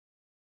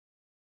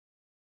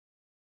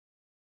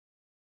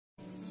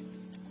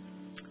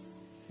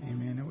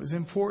Amen. It was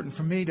important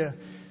for me to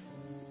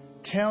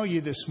tell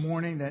you this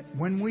morning that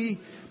when we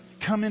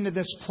come into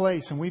this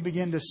place and we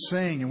begin to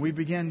sing and we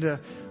begin to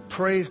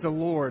praise the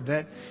Lord,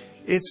 that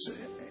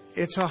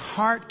it's a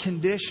heart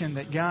condition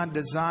that God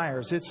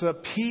desires. It's a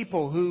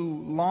people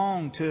who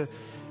long to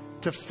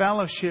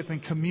fellowship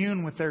and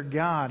commune with their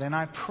God. And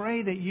I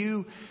pray that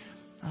you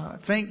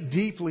think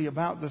deeply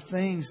about the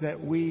things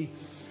that we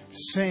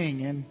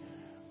sing. And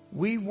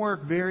we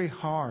work very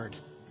hard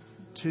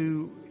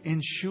to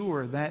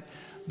ensure that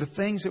the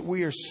things that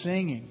we are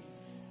singing,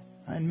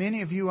 and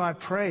many of you, I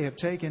pray, have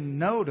taken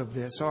note of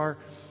this, are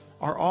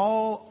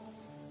all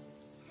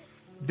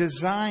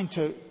designed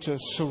to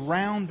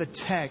surround the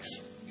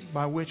text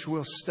by which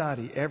we'll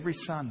study every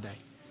Sunday.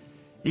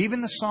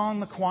 Even the song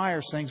the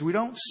choir sings, we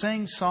don't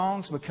sing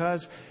songs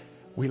because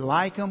we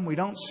like them. We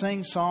don't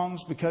sing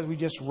songs because we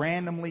just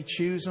randomly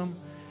choose them.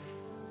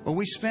 But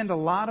we spend a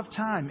lot of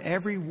time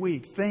every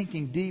week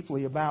thinking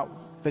deeply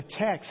about the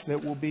text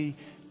that will be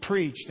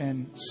preached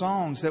and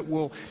songs that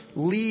will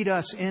lead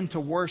us into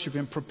worship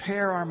and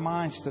prepare our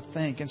minds to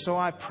think. And so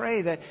I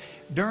pray that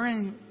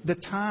during the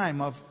time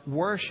of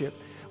worship,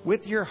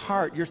 with your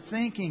heart, you're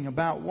thinking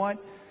about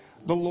what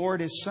the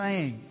Lord is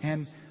saying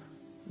and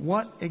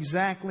what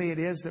exactly it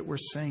is that we're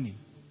singing.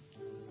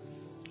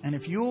 And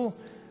if you'll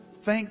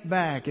think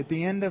back at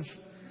the end of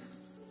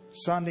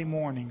Sunday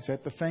mornings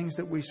at the things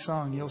that we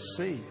sung, you'll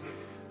see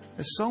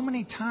there's so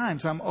many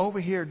times I'm over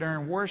here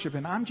during worship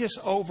and I'm just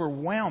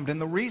overwhelmed. And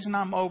the reason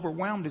I'm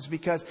overwhelmed is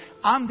because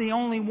I'm the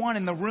only one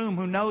in the room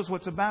who knows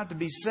what's about to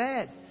be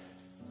said.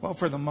 Well,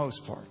 for the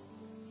most part.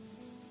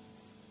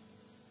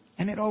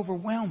 And it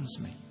overwhelms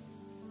me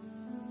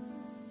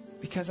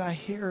because I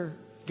hear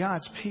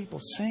God's people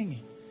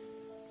singing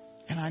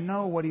and I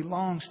know what He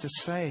longs to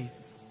say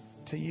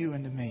to you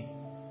and to me.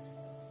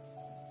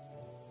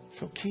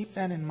 So keep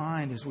that in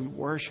mind as we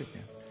worship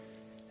Him,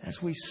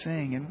 as we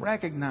sing, and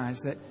recognize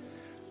that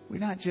we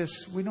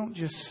don't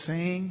just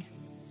sing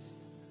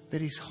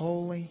that He's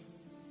holy,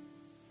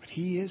 but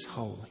He is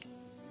holy.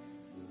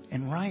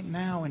 And right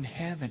now in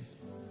heaven,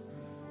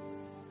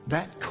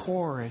 that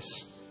chorus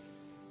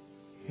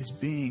is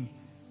being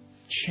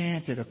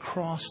chanted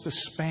across the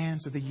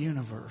spans of the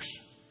universe.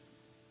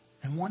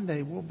 And one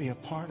day we'll be a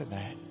part of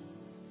that.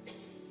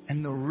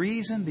 And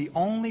the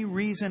only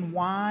reason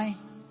why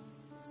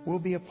we'll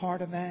be a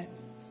part of that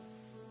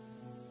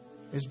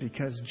is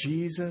because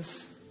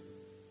Jesus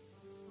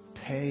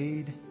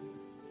paid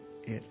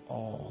it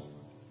all.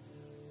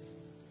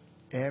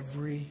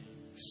 Every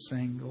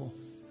single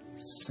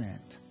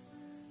cent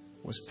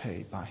was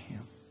paid by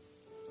Him.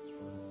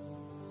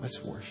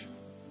 Let's worship.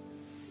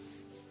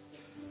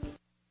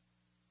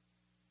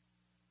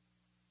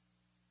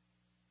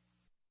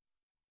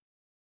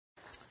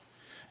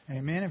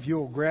 Amen. If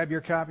you'll grab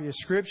your copy of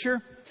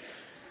Scripture,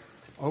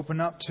 open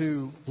up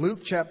to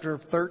Luke chapter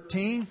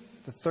 13,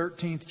 the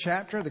 13th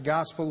chapter, the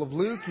Gospel of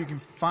Luke. You can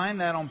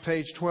find that on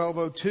page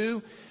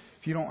 1202.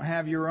 If you don't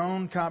have your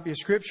own copy of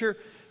Scripture,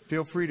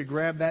 feel free to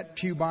grab that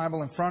pew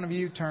Bible in front of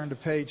you. Turn to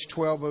page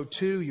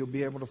 1202. You'll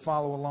be able to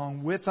follow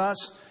along with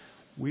us.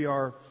 We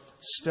are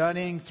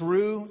studying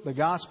through the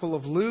Gospel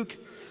of Luke.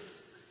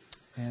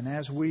 And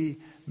as we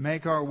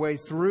make our way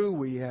through,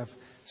 we have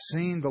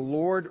seen the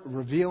Lord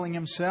revealing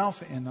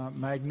Himself in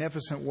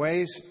magnificent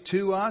ways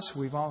to us.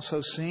 We've also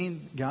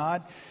seen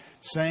God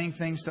saying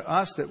things to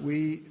us that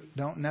we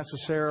don't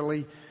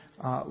necessarily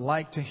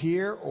like to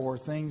hear or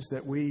things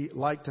that we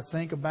like to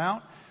think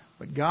about.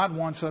 But God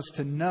wants us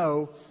to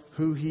know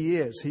who He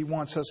is. He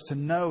wants us to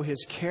know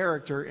His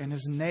character and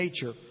His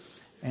nature.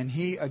 And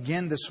He,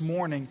 again this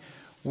morning,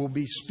 will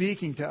be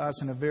speaking to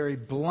us in a very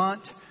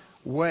blunt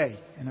way,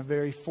 in a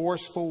very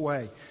forceful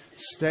way,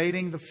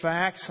 stating the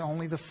facts,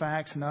 only the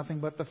facts, nothing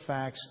but the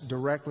facts,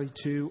 directly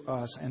to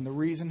us. And the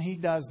reason He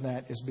does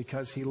that is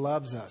because He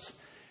loves us.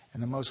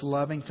 And the most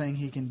loving thing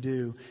He can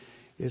do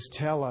is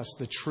tell us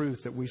the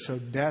truth that we so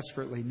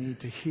desperately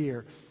need to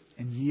hear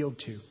and yield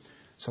to.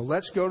 So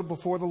let's go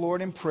before the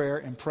Lord in prayer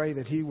and pray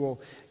that He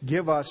will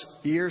give us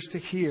ears to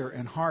hear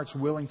and hearts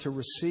willing to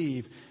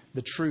receive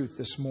the truth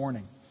this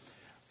morning.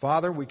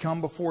 Father, we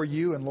come before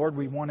You, and Lord,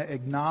 we want to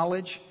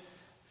acknowledge,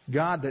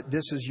 God, that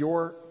this is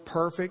Your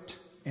perfect,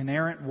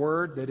 inerrant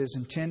word that is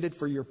intended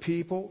for Your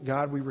people.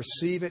 God, we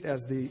receive it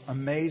as the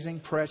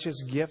amazing,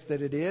 precious gift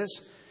that it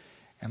is.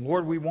 And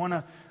Lord, we want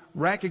to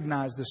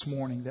recognize this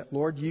morning that,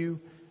 Lord, You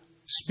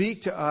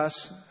speak to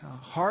us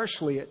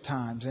harshly at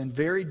times and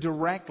very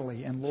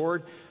directly. And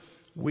Lord,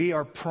 we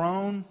are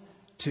prone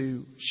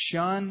to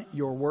shun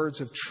Your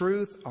words of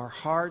truth. Our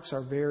hearts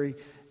are very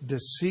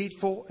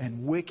deceitful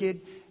and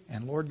wicked.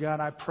 And Lord God,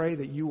 I pray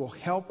that You will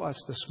help us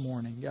this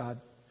morning,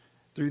 God,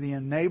 through the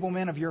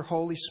enablement of Your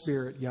Holy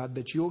Spirit, God,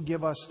 that You'll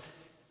give us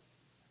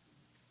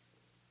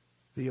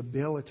the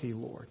ability,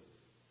 Lord,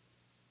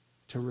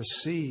 to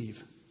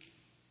receive,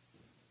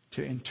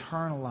 to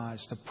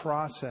internalize, to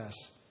process,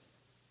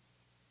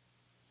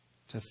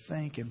 to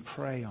think and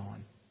pray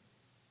on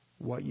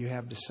what You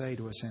have to say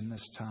to us in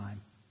this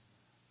time.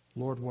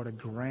 Lord, what a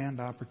grand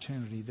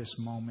opportunity this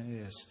moment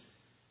is.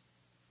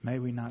 May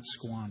we not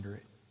squander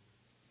it.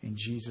 In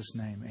Jesus'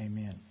 name,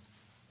 amen.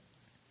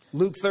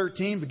 Luke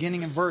 13,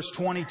 beginning in verse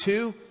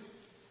 22.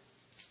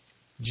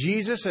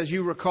 Jesus, as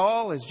you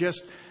recall, is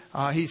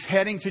he's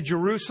heading to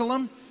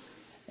Jerusalem.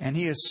 And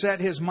he has set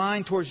his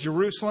mind towards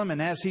Jerusalem.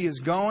 And as he is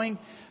going,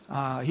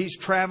 he's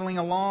traveling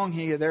along.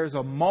 There's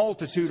a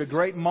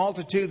great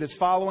multitude that's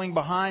following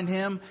behind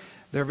him.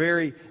 They're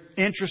very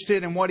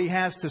interested in what he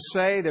has to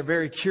say. They're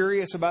very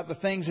curious about the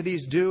things that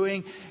he's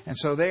doing. And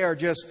so they are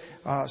just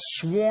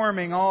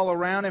swarming all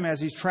around him as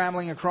he's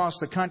traveling across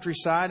the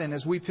countryside. And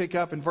as we pick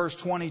up in verse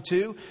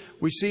 22,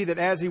 we see that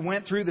as he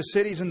went through the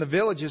cities and the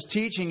villages,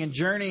 teaching and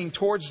journeying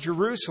towards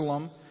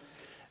Jerusalem,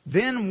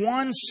 then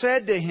one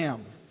said to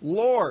him,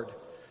 "Lord,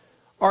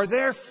 are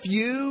there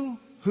few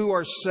who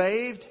are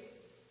saved?"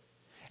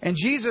 And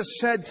Jesus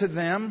said to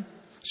them,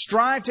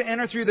 "Strive to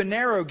enter through the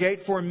narrow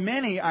gate, for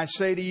many, I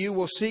say to you,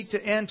 will seek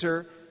to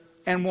enter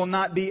and will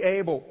not be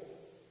able.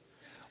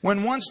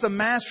 When once the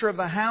master of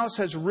the house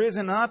has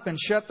risen up and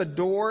shut the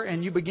door,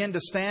 and you begin to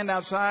stand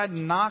outside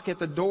and knock at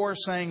the door,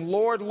 saying,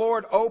 'Lord,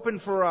 Lord, open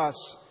for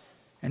us,'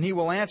 and he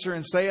will answer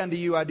and say unto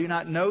you, 'I do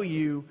not know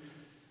you,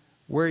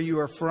 where you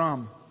are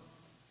from.'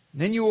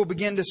 Then you will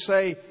begin to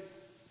say,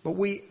 'But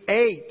we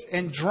ate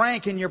and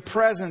drank in your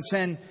presence,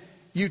 and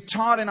you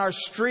taught in our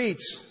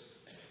streets.'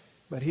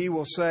 But he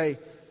will say,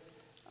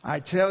 'I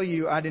tell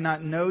you, I do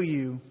not know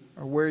you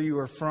or where you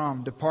are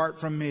from. Depart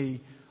from me,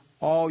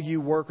 all you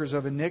workers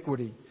of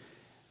iniquity.'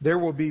 There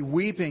will be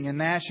weeping and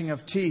gnashing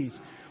of teeth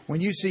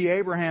when you see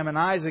Abraham and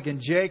Isaac and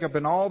Jacob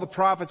and all the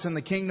prophets in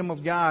the kingdom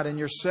of God, and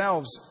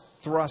yourselves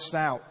thrust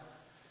out.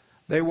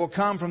 They will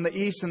come from the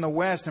east and the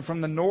west and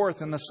from the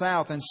north and the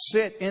south and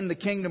sit in the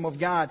kingdom of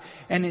God.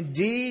 And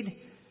indeed,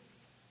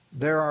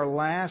 there are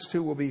last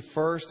who will be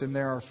first, and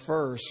there are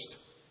first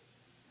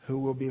who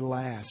will be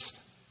last."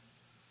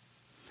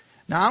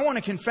 Now, I want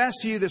to confess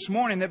to you this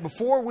morning that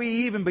before we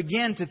even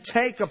begin to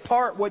take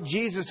apart what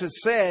Jesus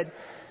has said,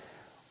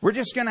 we're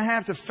just going to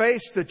have to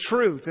face the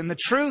truth. And the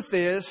truth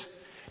is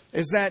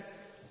that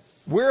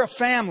we're a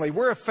family.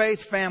 We're a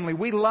faith family.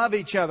 We love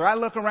each other. I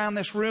look around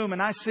this room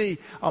and I see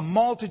a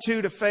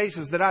multitude of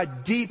faces that I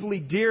deeply,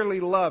 dearly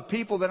love.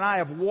 People that I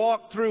have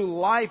walked through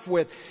life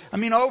with. I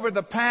mean, over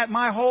the past,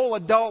 my whole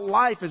adult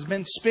life has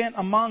been spent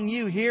among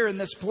you here in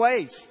this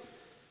place.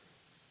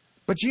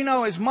 But you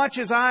know, as much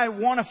as I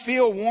want to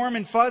feel warm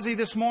and fuzzy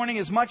this morning,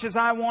 as much as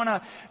I want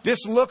to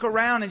just look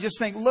around and just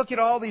think, look at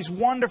all these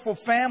wonderful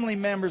family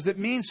members that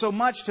mean so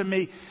much to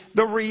me,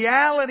 the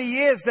reality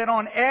is that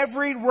on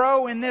every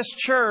row in this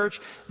church,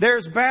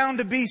 there's bound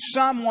to be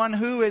someone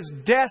who is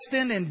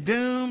destined and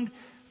doomed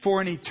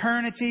for an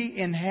eternity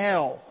in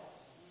hell.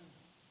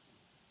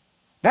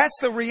 That's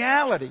the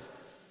reality.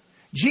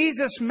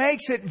 Jesus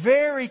makes it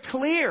very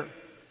clear.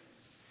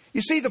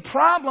 You see, the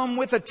problem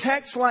with a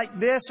text like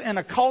this and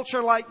a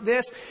culture like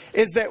this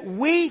is that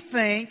we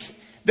think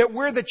that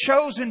we're the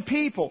chosen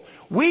people.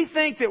 We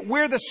think that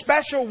we're the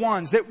special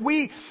ones, that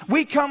we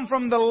come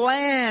from the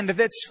land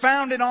that's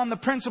founded on the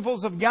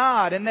principles of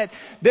God, and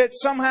that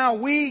somehow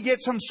we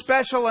get some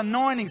special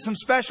anointing, some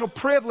special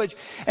privilege.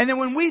 And then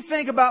when we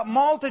think about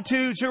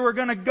multitudes who are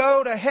going to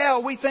go to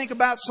hell, we think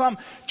about some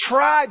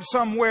tribe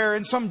somewhere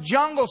in some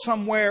jungle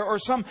somewhere, or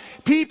some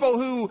people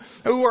who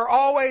are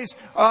always,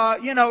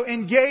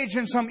 engaged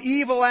in some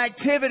evil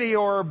activity,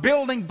 or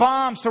building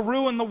bombs to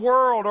ruin the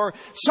world, or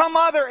some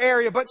other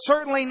area, but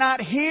certainly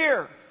not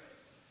here.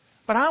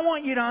 But I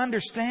want you to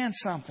understand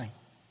something.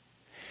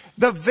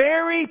 The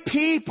very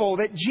people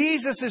that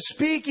Jesus is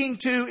speaking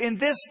to in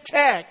this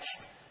text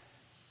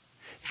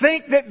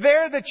think that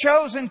they're the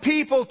chosen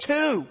people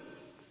too.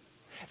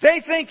 They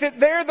think that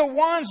they're the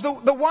ones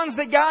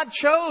that God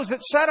chose,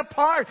 that set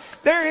apart.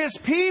 They're His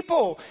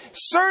people.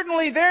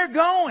 Certainly they're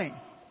going.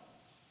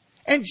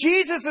 And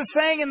Jesus is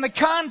saying, in the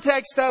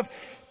context of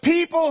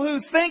people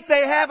who think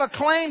they have a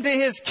claim to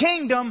His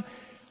kingdom,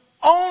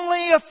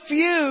 only a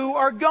few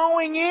are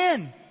going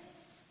in.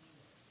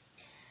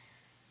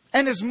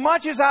 And as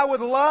much as I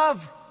would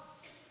love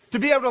to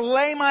be able to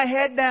lay my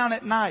head down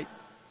at night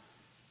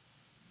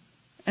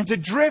and to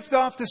drift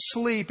off to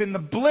sleep in the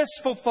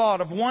blissful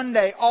thought of one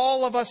day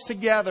all of us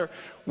together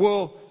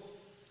will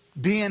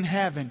be in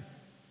heaven,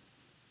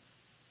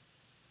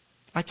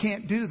 I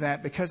can't do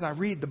that because I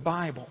read the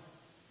Bible.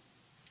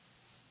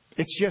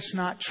 It's just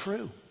not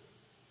true.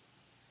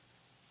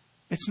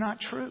 It's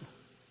not true.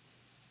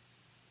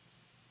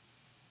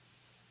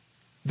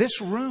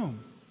 This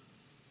room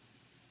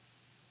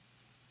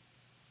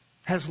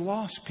has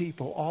lost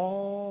people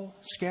all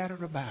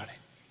scattered about it.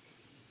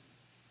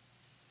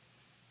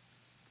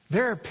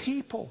 There are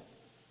people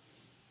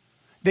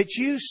that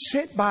you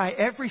sit by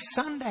every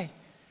Sunday,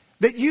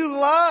 that you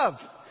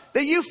love,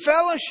 that you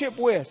fellowship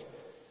with,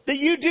 that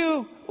you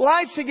do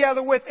life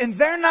together with, and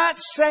they're not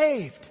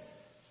saved.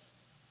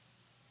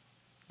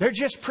 They're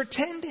just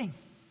pretending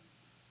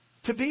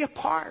to be a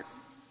part.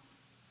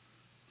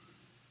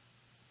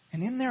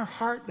 And in their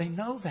heart, they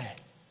know that.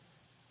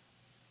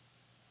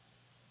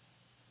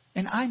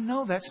 And I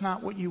know that's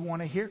not what you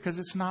want to hear, because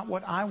it's not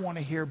what I want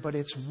to hear, but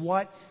it's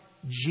what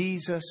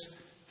Jesus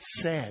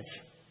says.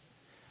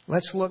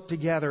 Let's look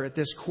together at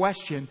this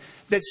question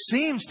that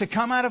seems to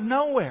come out of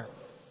nowhere.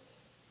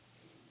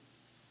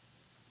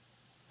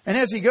 And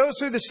as he goes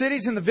through the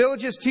cities and the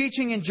villages,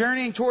 teaching and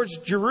journeying towards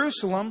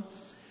Jerusalem,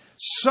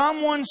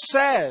 someone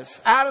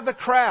says out of the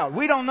crowd,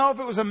 we don't know if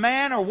it was a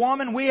man or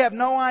woman, we have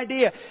no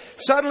idea.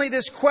 Suddenly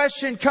this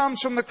question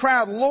comes from the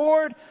crowd,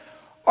 Lord,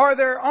 are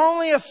there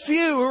only a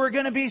few who are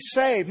going to be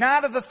saved? Now,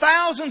 out of the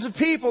thousands of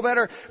people that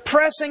are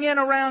pressing in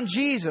around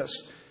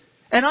Jesus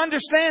and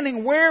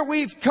understanding where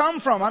we've come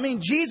from. I mean,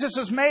 Jesus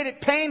has made it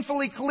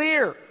painfully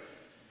clear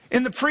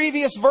in the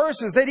previous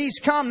verses that He's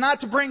come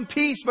not to bring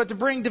peace, but to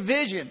bring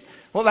division.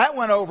 Well, that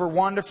went over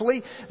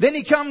wonderfully. Then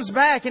He comes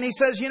back and He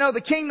says,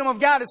 the kingdom of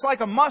God is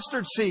like a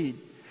mustard seed.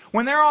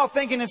 When they're all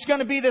thinking it's going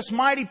to be this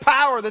mighty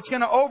power that's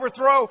going to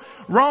overthrow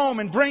Rome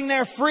and bring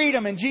their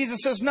freedom. And Jesus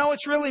says, no,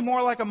 it's really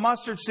more like a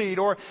mustard seed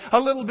or a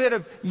little bit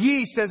of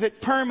yeast as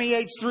it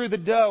permeates through the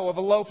dough of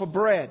a loaf of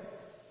bread.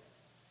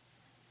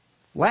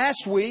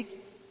 Last week,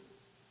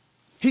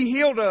 He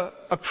healed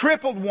a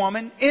crippled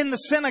woman in the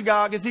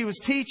synagogue as He was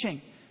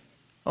teaching.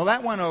 Well,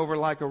 that went over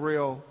like a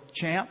real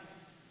champ.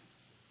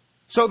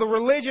 So the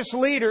religious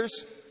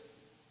leaders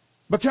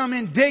become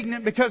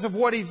indignant because of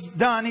what He's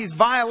done. He's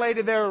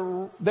violated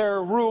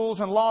their rules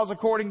and laws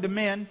according to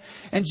men.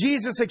 And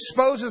Jesus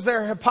exposes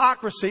their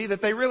hypocrisy,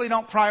 that they really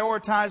don't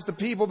prioritize the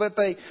people that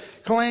they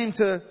claim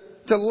to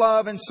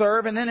love and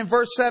serve. And then in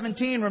verse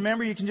 17,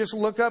 remember, you can just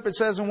look up. It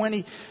says, and when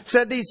He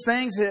said these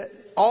things,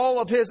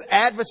 all of His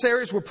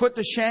adversaries were put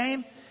to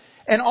shame.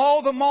 And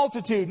all the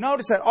multitude,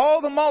 notice that,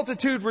 all the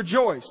multitude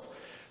rejoiced.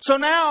 So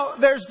now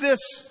there's this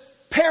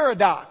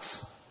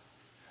paradox.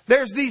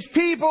 There's these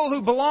people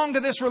who belong to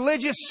this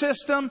religious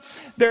system.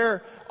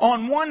 They're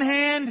on one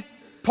hand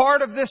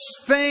part of this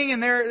thing,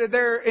 and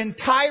they're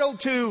entitled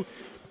to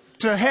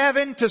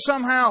heaven, to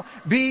somehow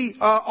be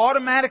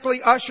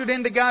automatically ushered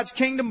into God's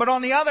kingdom. But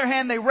on the other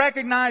hand, they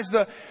recognize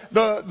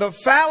the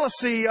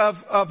fallacy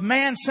of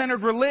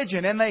man-centered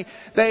religion, and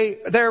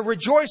they're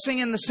rejoicing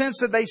in the sense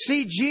that they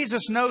see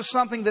Jesus knows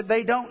something that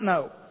they don't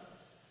know.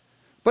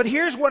 But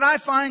here's what I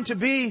find to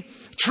be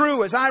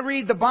true as I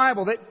read the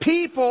Bible, that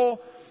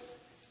people,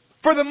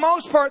 for the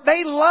most part,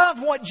 they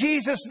love what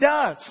Jesus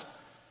does.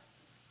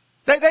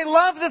 They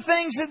love the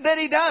things that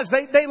He does.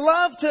 They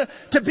love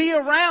to be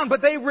around,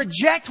 but they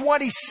reject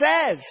what He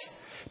says.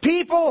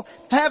 People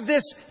have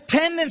this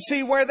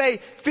tendency where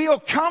they feel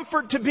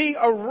comfort to be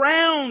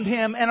around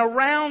Him and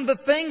around the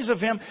things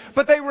of Him,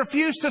 but they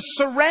refuse to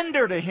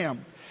surrender to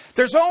Him.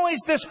 There's always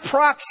this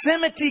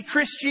proximity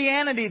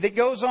Christianity that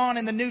goes on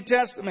in the New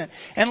Testament.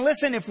 And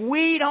listen, if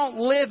we don't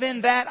live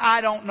in that,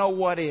 I don't know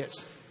what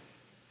is.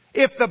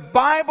 If the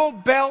Bible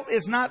Belt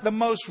is not the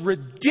most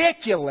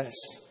ridiculous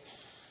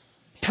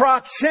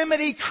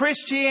proximity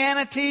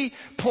Christianity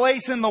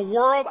place in the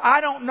world,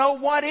 I don't know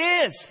what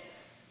is.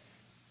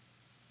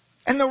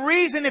 And the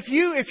reason, if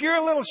you're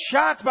a little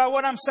shocked by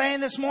what I'm saying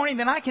this morning,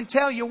 then I can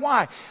tell you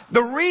why.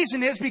 The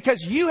reason is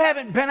because you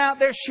haven't been out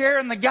there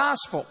sharing the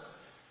gospel.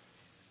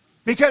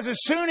 Because as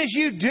soon as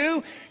you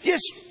do,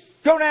 just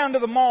go down to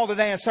the mall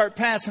today and start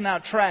passing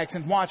out tracts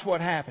and watch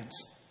what happens.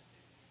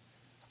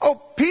 Oh,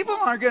 people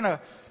aren't going to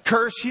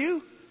curse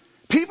you.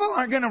 People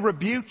aren't going to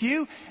rebuke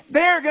you.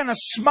 They're going to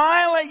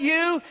smile at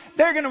you.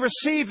 They're going to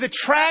receive the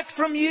tract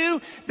from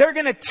you. They're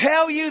going to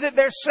tell you that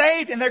they're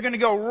saved, and they're going to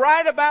go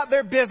right about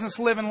their business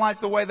living life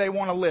the way they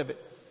want to live it.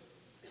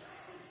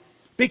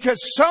 Because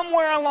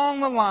somewhere along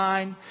the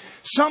line,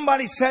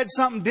 somebody said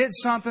something, did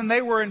something,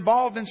 they were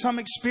involved in some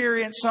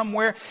experience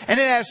somewhere, and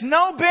it has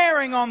no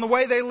bearing on the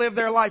way they live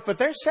their life, but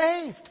they're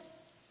saved.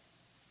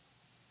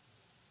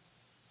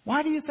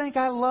 Why do you think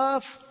I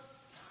love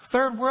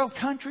third world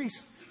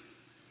countries?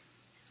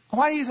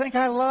 Why do you think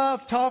I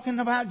love talking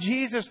about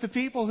Jesus to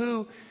people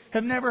who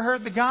have never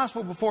heard the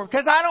gospel before?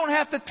 Because I don't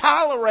have to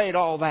tolerate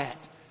all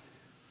that.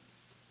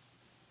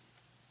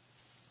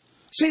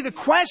 See, the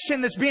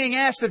question that's being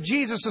asked of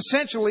Jesus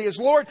essentially is,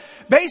 Lord,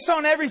 based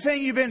on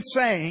everything you've been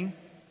saying,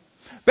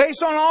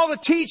 based on all the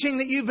teaching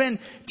that you've been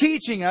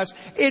teaching us,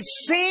 it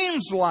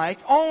seems like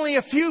only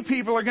a few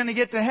people are going to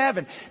get to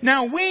heaven.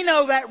 Now, we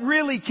know that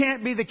really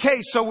can't be the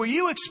case. So will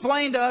you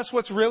explain to us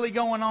what's really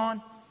going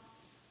on?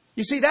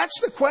 You see, that's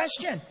the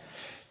question.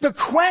 The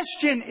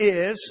question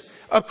is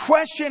a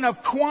question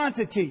of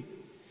quantity.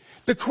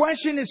 The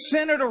question is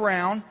centered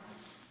around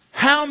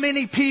how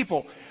many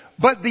people.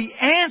 But the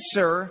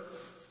answer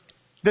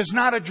does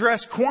not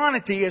address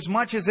quantity as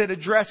much as it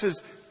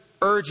addresses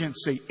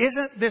urgency.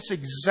 Isn't this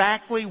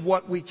exactly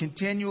what we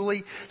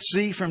continually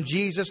see from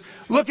Jesus?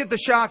 Look at the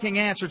shocking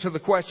answer to the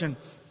question.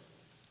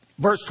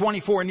 Verse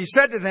 24, and He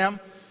said to them,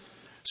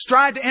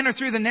 strive to enter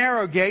through the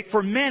narrow gate,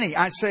 for many,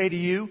 I say to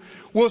you,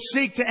 will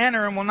seek to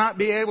enter and will not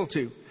be able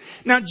to.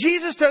 Now,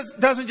 Jesus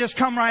doesn't just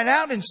come right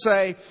out and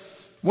say,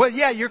 well,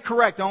 yeah, you're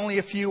correct, only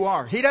a few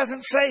are. He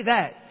doesn't say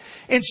that.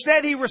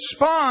 Instead, He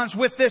responds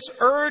with this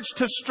urge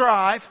to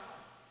strive,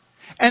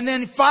 and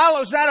then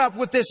follows that up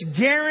with this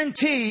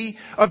guarantee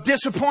of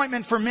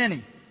disappointment for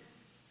many.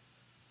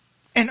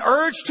 An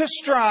urge to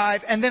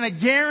strive, and then a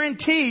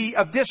guarantee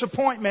of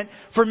disappointment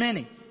for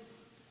many.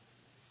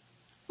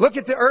 Look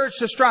at the urge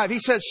to strive. He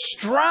says,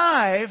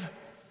 strive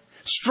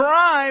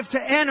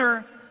to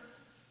enter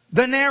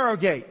the narrow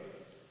gate.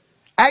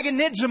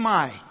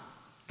 Agonizomai.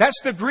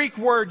 That's the Greek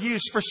word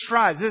used for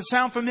strive. Does it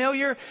sound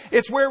familiar?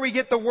 It's where we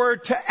get the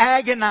word to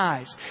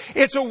agonize.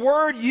 It's a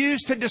word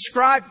used to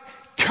describe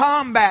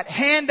combat,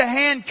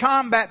 hand-to-hand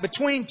combat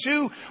between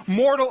two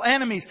mortal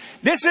enemies.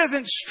 This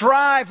isn't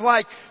strive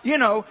like,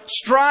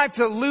 strive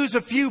to lose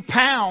a few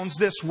pounds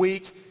this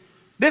week.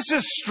 This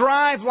is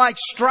strive like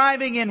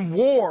striving in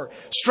war,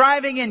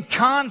 striving in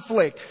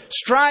conflict,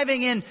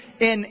 striving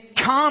in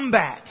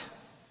combat.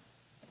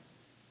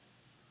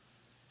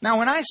 Now,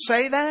 when I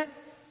say that,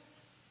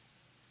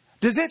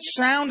 does it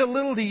sound a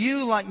little to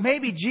you like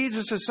maybe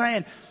Jesus is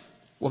saying,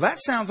 well,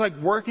 that sounds like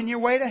working your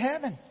way to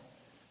heaven?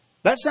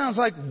 That sounds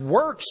like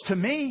works to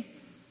me.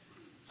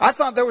 I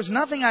thought there was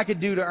nothing I could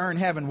do to earn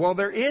heaven. Well,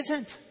 there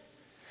isn't.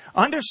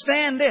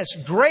 Understand this.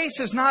 Grace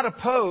is not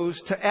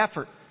opposed to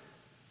effort.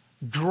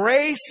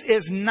 Grace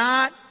is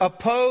not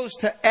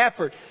opposed to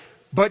effort.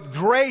 But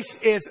grace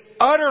is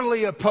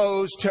utterly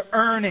opposed to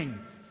earning.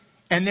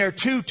 And they're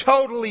two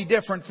totally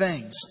different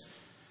things.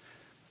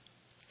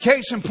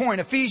 Case in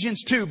point,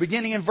 Ephesians 2,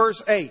 beginning in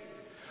verse 8.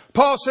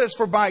 Paul says,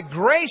 for by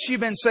grace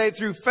you've been saved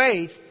through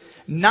faith,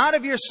 not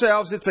of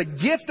yourselves. It's a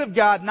gift of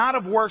God, not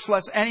of works,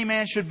 lest any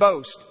man should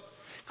boast.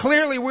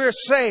 Clearly we're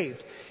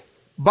saved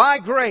by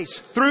grace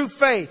through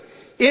faith.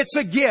 It's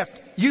a gift.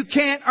 You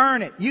can't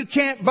earn it. You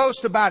can't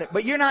boast about it.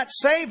 But you're not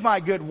saved by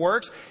good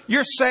works.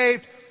 You're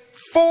saved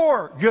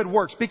for good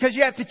works, because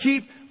you have to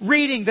keep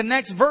reading. The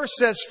next verse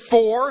says,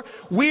 for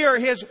we are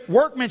His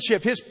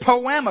workmanship, His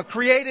poema,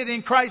 created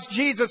in Christ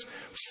Jesus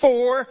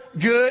for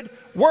good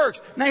works.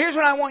 Now here's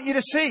what I want you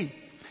to see.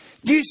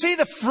 Do you see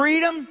the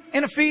freedom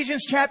in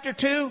Ephesians chapter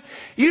 2?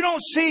 You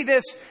don't see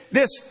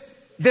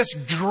this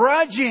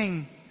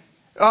grudging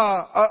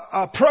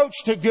approach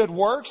to good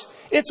works.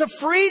 It's a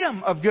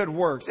freedom of good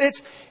works.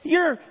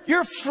 You're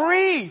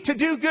free to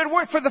do good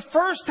work for the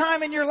first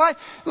time in your life.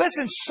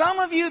 Listen, some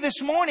of you this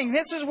morning,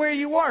 this is where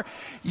you are.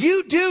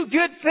 You do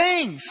good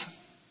things.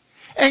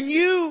 And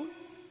you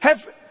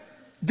have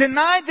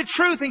denied the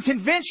truth and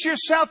convinced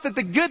yourself that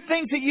the good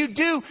things that you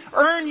do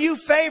earn you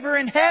favor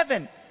in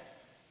heaven.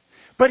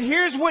 But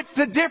here's what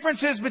the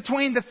difference is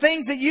between the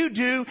things that you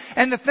do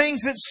and the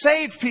things that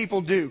saved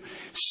people do.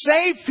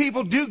 Saved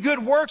people do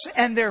good works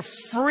and they're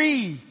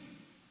free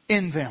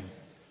in them.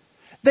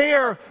 They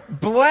are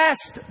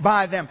blessed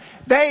by them.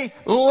 They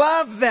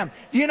love them.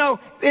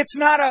 It's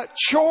not a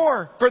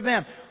chore for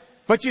them.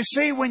 But you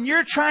see, when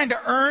you're trying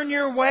to earn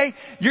your way,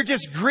 you're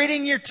just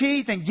gritting your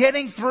teeth and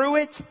getting through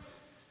it.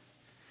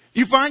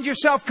 You find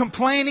yourself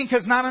complaining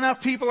because not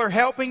enough people are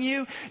helping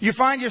you. You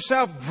find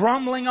yourself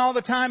grumbling all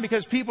the time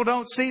because people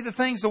don't see the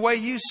things the way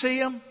you see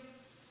them.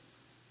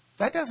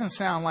 That doesn't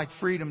sound like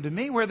freedom to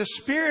me. Where the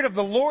Spirit of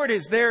the Lord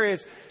is, there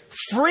is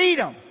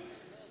freedom.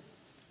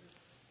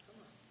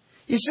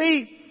 You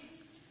see,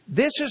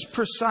 this is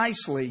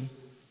precisely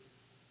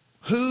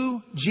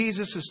who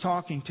Jesus is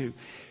talking to.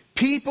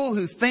 People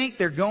who think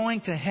they're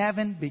going to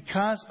heaven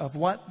because of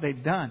what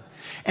they've done.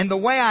 And the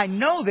way I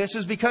know this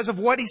is because of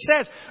what He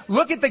says.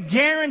 Look at the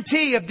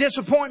guarantee of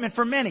disappointment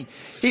for many.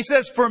 He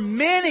says, for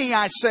many,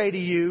 I say to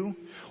you,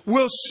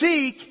 will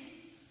seek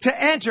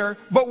to enter,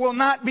 but will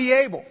not be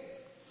able.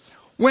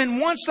 When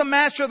once the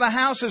master of the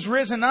house has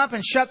risen up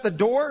and shut the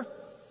door,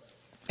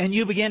 and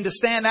you begin to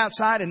stand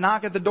outside and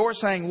knock at the door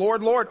saying,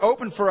 Lord, Lord,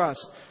 open for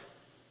us.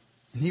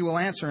 And He will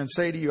answer and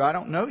say to you, I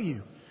don't know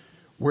you.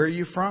 Where are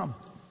you from?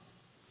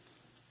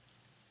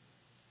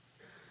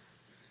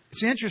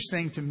 It's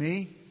interesting to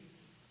me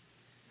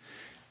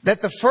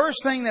that the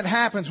first thing that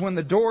happens when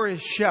the door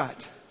is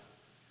shut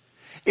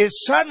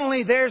is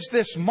suddenly there's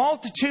this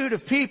multitude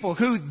of people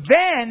who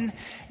then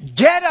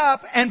get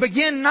up and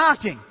begin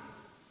knocking.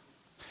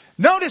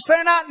 Notice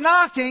they're not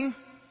knocking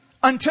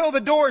until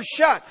the door is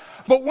shut.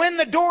 But when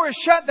the door is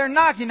shut, they're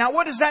knocking. Now,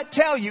 what does that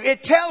tell you?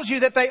 It tells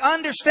you that they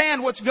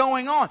understand what's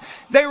going on.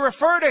 They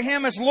refer to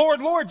Him as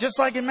Lord, Lord, just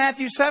like in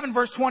Matthew 7,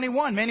 verse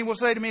 21. Many will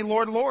say to me,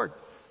 Lord, Lord.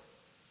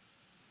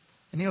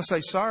 And He'll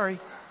say, sorry,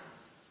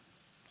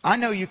 I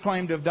know you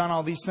claim to have done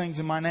all these things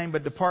in my name,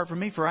 but depart from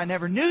me, for I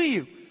never knew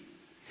you.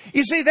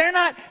 You see,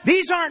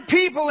 these aren't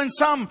people in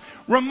some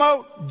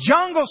remote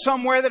jungle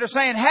somewhere that are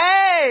saying,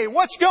 hey,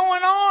 what's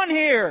going on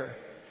here?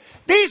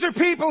 These are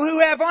people who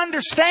have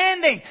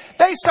understanding.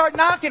 They start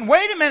knocking.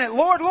 Wait a minute,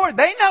 Lord, Lord.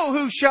 They know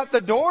who shut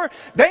the door.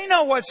 They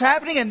know what's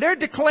happening, and they're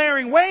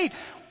declaring, wait,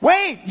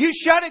 you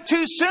shut it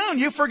too soon.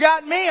 You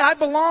forgot me. I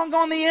belong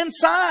on the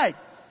inside.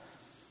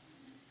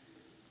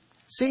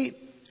 See,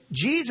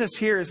 Jesus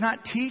here is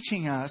not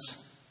teaching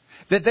us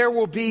that there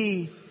will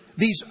be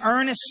these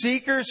earnest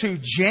seekers who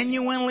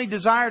genuinely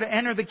desire to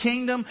enter the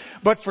kingdom,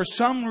 but for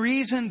some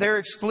reason they're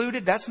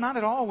excluded. That's not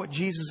at all what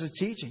Jesus is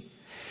teaching.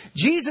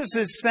 Jesus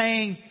is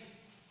saying,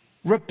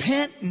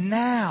 repent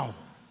now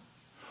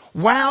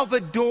while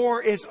the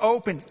door is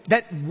open,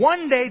 that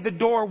one day the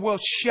door will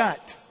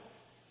shut.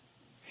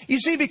 You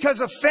see,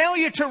 because of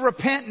failure to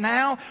repent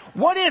now,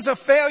 what is a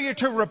failure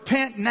to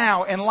repent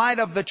now in light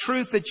of the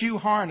truth that you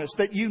harness,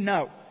 that you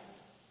know?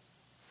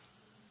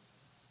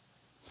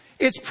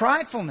 It's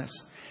pridefulness.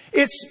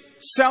 It's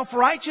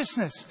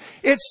self-righteousness.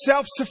 It's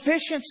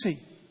self-sufficiency.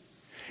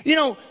 You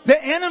know,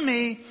 the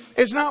enemy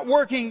is not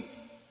working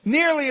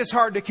nearly as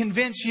hard to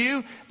convince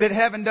you that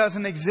heaven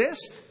doesn't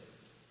exist.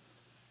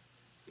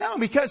 No,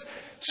 because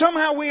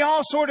somehow we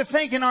all sort of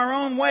think in our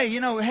own way, you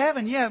know,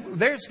 heaven, yeah,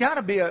 there's got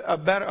to be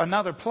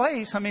another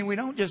place. I mean, we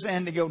don't just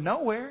end to go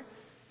nowhere.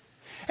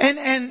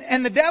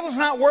 And the devil's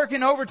not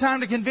working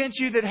overtime to convince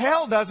you that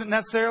hell doesn't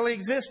necessarily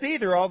exist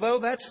either, although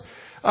that's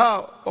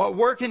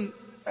working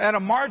at a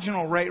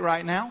marginal rate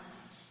right now.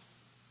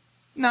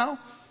 No,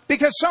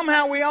 because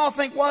somehow we all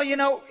think, well, you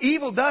know,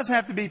 evil does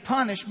have to be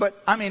punished,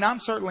 but I mean, I'm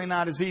certainly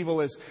not as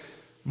evil as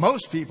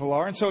most people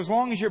are. And so as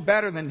long as you're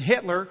better than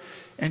Hitler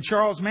and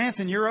Charles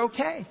Manson, you're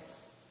okay.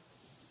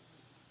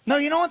 No,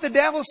 you know what the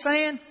devil's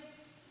saying?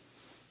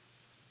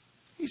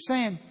 He's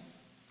saying,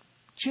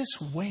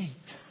 just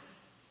wait.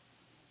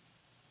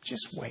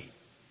 Just wait.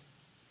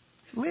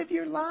 Live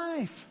your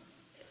life.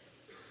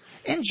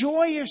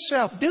 Enjoy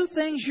yourself. Do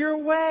things your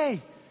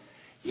way.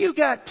 You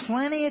got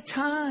plenty of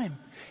time.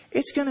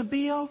 It's going to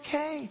be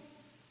okay.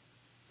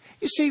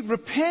 You see,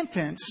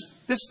 repentance,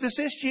 this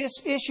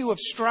issue of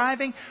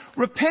striving,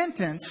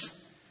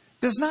 repentance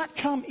does not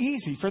come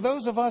easy. For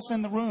those of us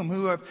in the room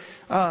who have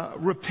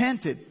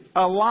repented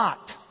a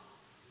lot,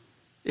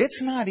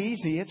 it's not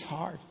easy. It's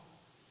hard.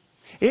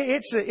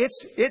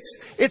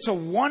 It's a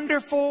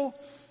wonderful,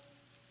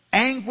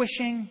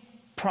 anguishing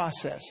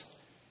process.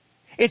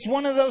 It's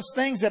one of those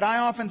things that I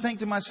often think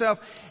to myself,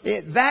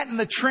 that and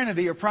the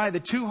Trinity are probably the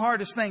two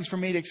hardest things for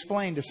me to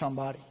explain to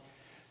somebody.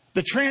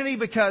 The Trinity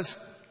because,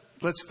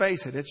 let's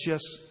face it, it's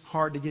just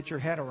hard to get your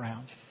head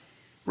around.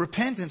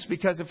 Repentance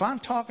because if I'm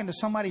talking to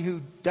somebody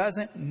who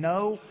doesn't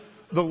know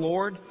the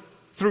Lord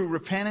through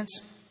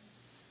repentance,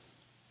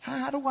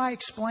 how do I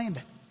explain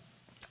that?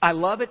 I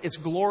love it, it's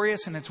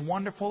glorious and it's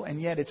wonderful,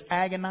 and yet it's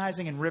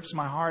agonizing and rips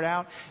my heart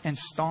out and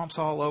stomps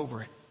all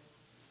over it.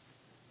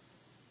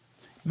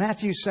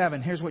 Matthew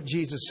 7, here's what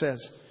Jesus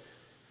says.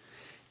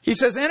 He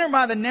says, enter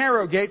by the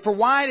narrow gate, for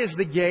wide is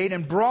the gate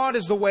and broad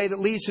is the way that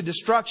leads to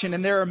destruction,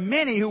 and there are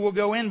many who will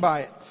go in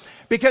by it.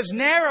 Because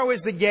narrow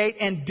is the gate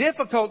and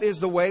difficult is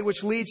the way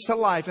which leads to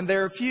life, and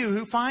there are few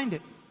who find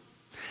it.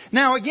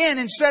 Now again,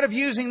 instead of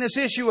using this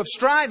issue of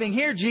striving,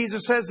 here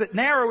Jesus says that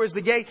narrow is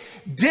the gate,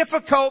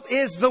 difficult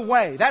is the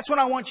way. That's what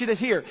I want you to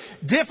hear.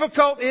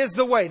 Difficult is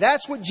the way.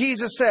 That's what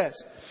Jesus says.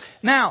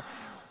 Now,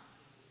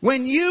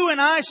 when you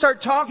and I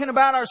start talking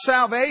about our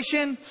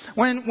salvation,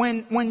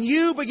 when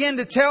you begin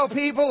to tell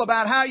people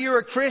about how you're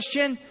a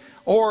Christian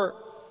or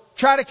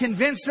try to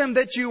convince them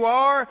that you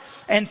are,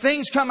 and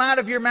things come out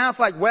of your mouth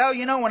like, well,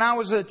 you know, when I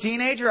was a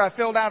teenager, I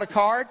filled out a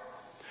card.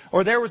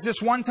 Or there was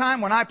this one time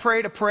when I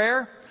prayed a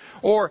prayer.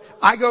 Or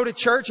I go to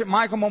church at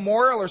Michael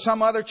Memorial or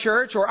some other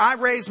church. Or I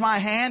raise my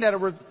hand at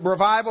a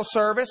revival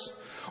service.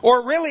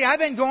 Or really, I've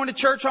been going to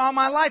church all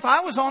my life.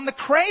 I was on the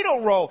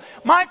cradle roll.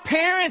 My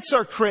parents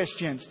are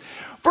Christians.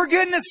 For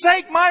goodness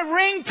sake, my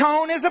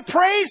ringtone is a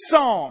praise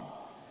song.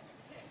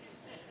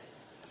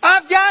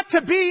 I've got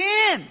to be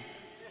in.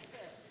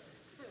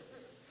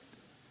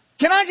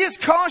 Can I just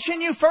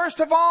caution you first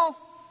of all?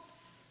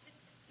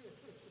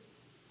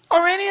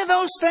 Are any of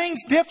those things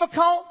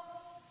difficult?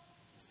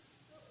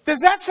 Does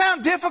that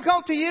sound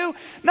difficult to you?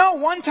 No,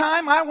 one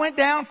time I went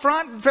down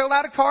front and filled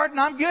out a card and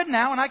I'm good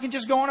now and I can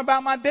just go on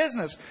about my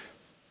business.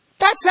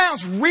 That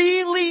sounds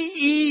really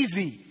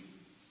easy.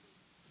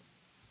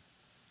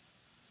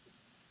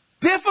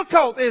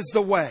 Difficult is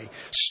the way.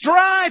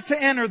 Strive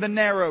to enter the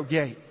narrow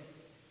gate.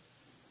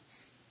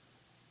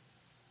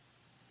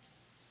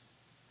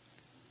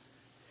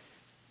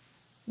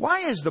 Why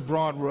is the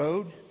broad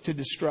road to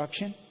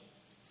destruction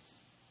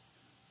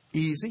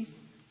easy?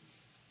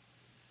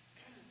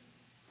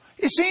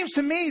 It seems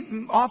to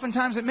me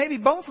oftentimes that maybe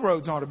both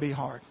roads ought to be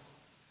hard.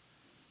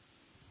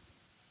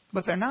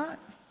 But they're not.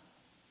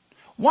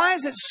 Why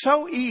is it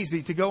so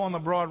easy to go on the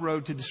broad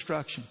road to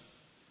destruction?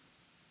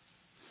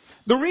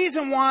 The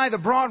reason why the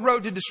broad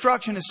road to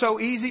destruction is so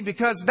easy,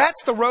 because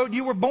that's the road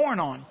you were born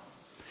on.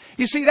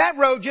 You see, that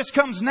road just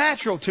comes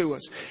natural to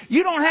us.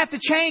 You don't have to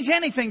change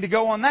anything to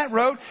go on that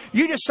road.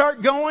 You just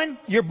start going,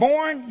 you're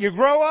born, you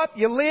grow up,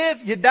 you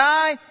live, you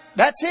die.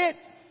 That's it.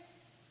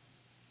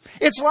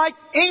 It's like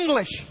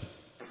English.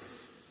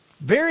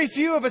 Very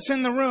few of us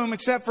in the room,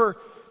 except for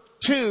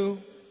two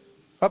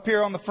up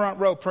here on the front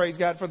row. Praise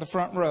God for the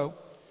front row.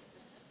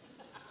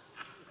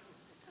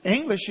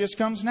 English just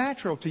comes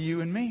natural to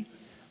you and me.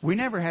 We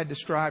never had to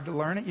strive to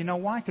learn it. You know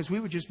why? Because we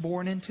were just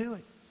born into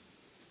it.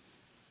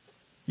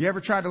 You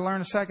ever tried to learn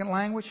a second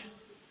language?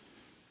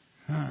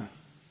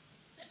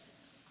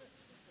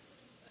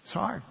 It's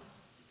hard.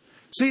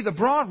 See, the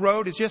broad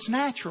road is just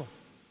natural.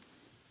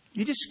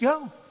 You just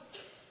go.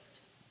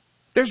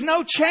 There's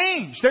no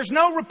change. There's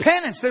no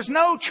repentance. There's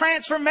no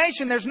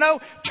transformation. There's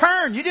no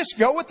turn. You just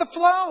go with the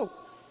flow.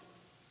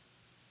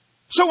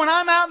 So when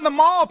I'm out in the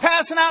mall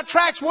passing out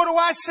tracts, what do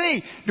I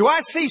see? Do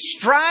I see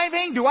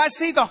striving? Do I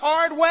see the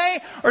hard way?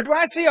 Or do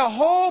I see a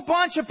whole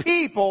bunch of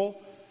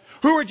people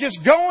who are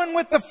just going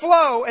with the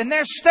flow, and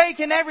they're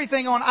staking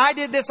everything on, I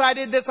did this, I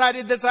did this, I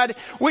did this, I did,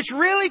 which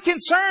really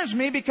concerns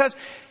me, because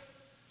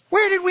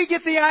where did we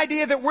get the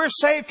idea that we're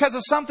saved because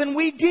of something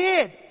we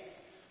did?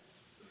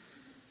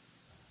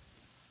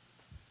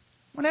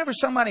 Whenever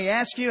somebody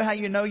asks you how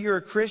you know you're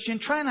a Christian,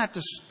 try not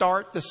to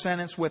start the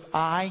sentence with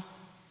I.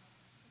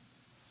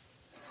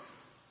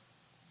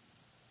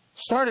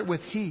 Start it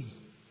with He.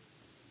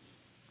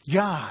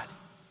 God.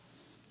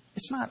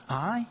 It's not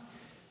I.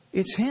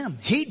 It's Him.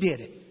 He did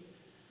it.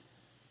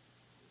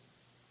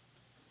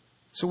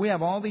 So we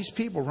have all these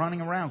people running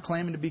around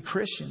claiming to be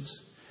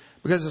Christians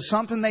because of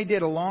something they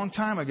did a long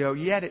time ago,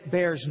 yet it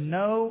bears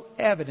no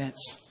evidence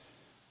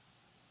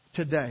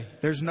today.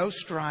 There's no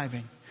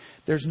striving.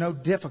 There's no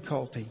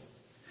difficulty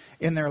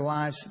in their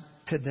lives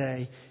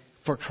today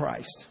for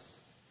Christ.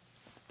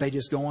 They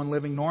just go on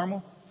living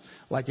normal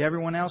like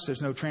everyone else.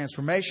 There's no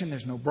transformation.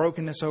 There's no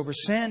brokenness over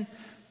sin.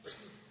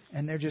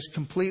 And they're just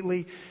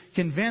completely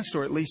convinced,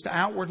 or at least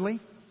outwardly,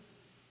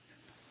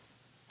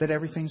 that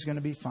everything's going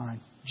to be fine.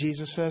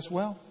 Jesus says,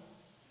 well,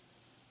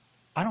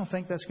 I don't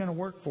think that's going to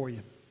work for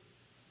you.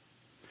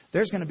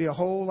 There's going to be a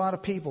whole lot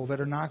of people that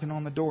are knocking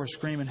on the door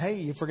screaming, hey,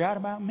 you forgot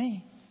about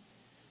me.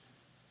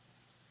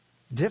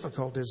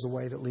 Difficult is the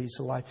way that leads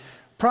to life.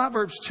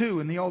 Proverbs 2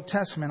 in the Old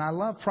Testament. I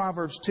love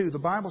Proverbs 2. The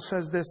Bible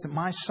says this, that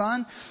my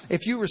son,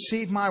 if you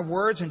receive my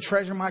words and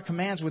treasure my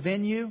commands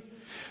within you,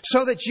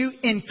 so that you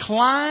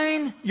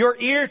incline your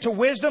ear to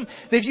wisdom,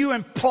 that you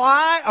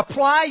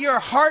apply your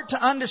heart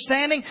to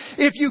understanding,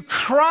 if you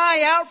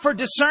cry out for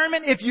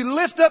discernment, if you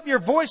lift up your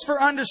voice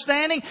for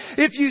understanding,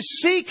 if you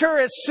seek her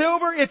as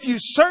silver, if you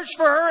search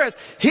for her as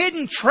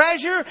hidden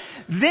treasure,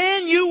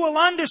 then you will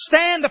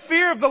understand the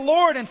fear of the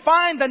Lord and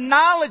find the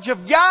knowledge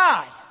of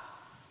God.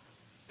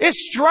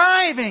 It's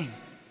striving.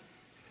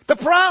 The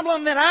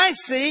problem that I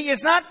see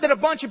is not that a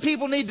bunch of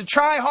people need to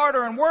try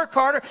harder and work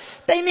harder.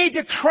 They need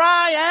to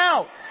cry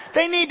out.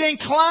 They need to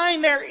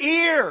incline their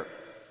ear.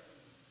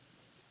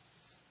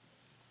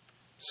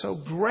 So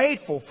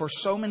grateful for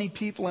so many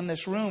people in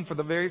this room for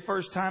the very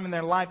first time in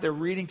their life. They're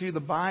reading through the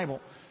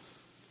Bible.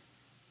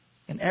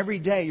 And every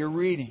day you're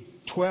reading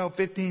 12,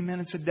 15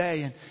 minutes a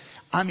day. And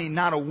I mean,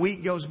 not a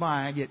week goes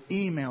by. I get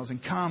emails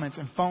and comments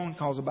and phone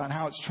calls about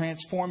how it's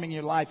transforming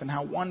your life and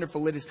how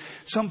wonderful it is.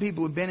 Some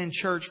people have been in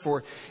church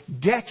for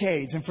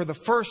decades, and for the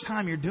first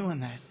time you're doing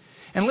that.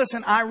 And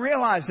listen, I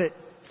realize that it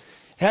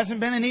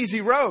hasn't been an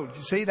easy road.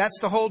 You see, that's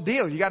the whole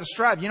deal. You got to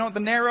strive. You know what the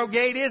narrow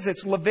gate is?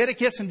 It's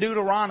Leviticus and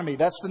Deuteronomy.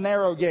 That's the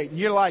narrow gate. And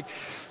you're like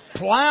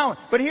plowing.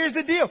 But here's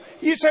the deal.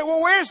 You say,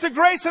 well, where's the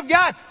grace of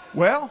God?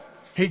 Well,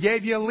 He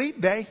gave you a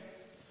leap day.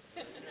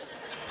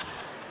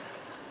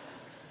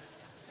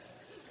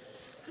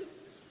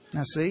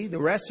 Now see, the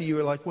rest of you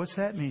are like, what's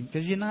that mean?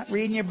 Because you're not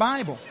reading your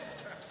Bible.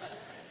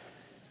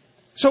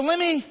 So let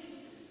me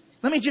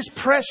just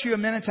press you a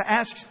minute to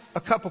ask a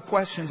couple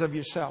questions of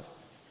yourself.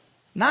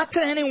 Not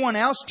to anyone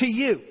else, to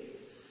you.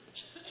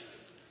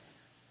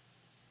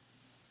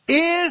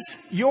 Is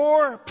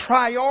your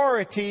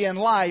priority in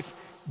life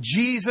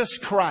Jesus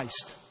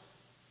Christ?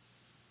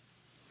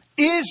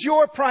 Is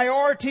your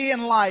priority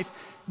in life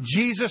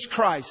Jesus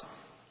Christ?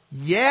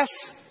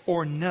 Yes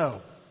or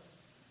no?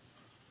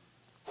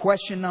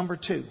 Question number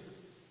 2.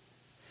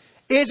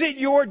 Is it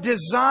your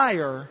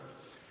desire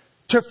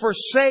to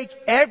forsake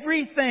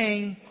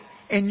everything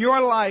in your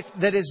life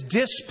that is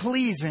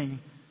displeasing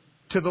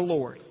to the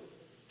Lord?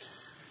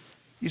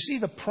 You see,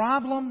 the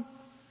problem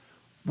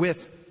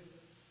with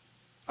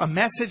a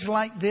message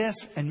like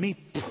this and me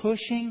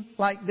pushing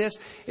like this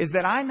is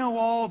that I know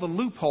all the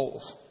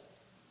loopholes.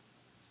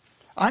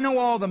 I know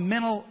all the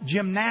mental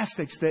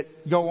gymnastics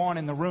that go on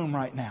in the room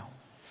right now.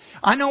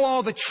 I know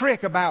all the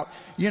trick about,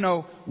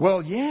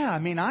 well, yeah, I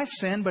mean, I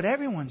sin, but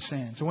everyone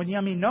sins. Well, I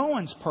mean, no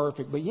one's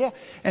perfect, but yeah.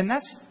 And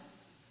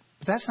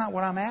that's not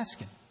what I'm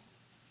asking.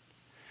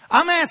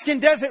 I'm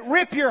asking, does it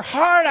rip your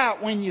heart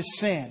out when you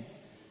sin?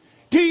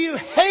 Do you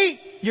hate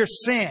your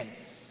sin?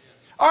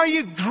 Are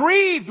you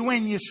grieved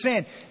when you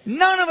sin?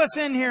 None of us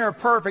in here are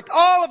perfect.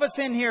 All of us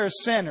in here are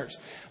sinners.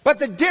 But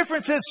the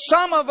difference is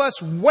some of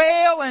us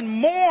wail and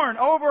mourn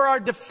over our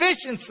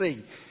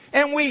deficiency.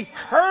 And we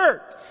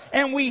hurt.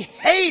 And we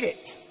hate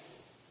it.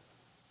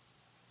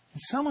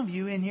 And some of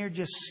you in here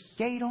just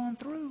skate on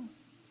through.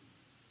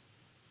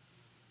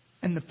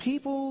 And the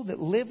people that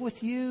live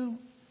with you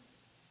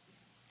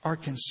are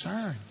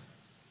concerned.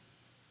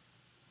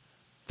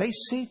 They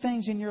see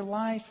things in your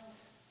life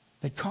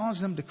that cause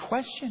them to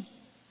question.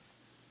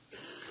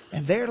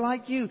 And they're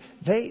like you.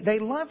 They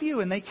love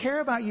you and they care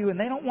about you and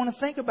they don't want to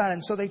think about it.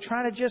 And so they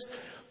try to just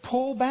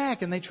pull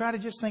back and they try to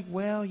just think,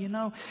 well,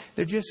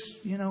 they're just,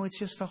 it's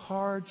just a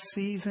hard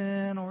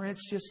season, or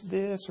it's just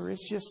this, or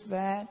it's just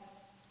that.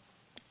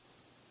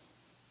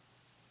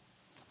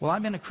 Well,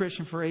 I've been a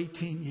Christian for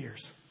 18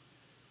 years.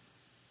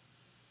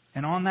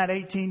 And on that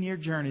 18-year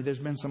journey, there's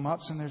been some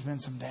ups and there's been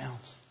some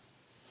downs.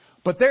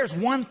 But there's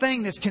one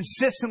thing that's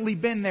consistently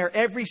been there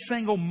every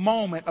single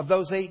moment of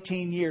those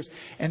 18 years.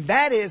 And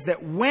that is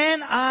that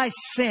when I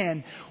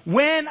sin,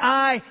 when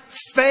I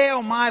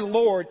fail my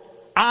Lord,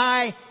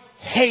 I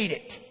hate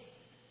it.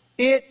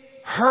 It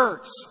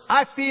hurts.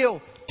 I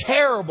feel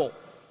terrible.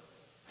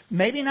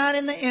 Maybe not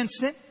in the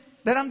instant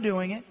that I'm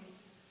doing it,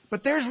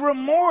 but there's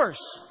remorse.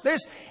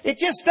 It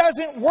just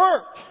doesn't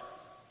work.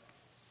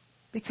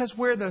 Because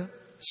where the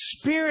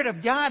Spirit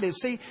of God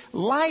is, see,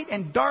 light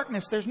and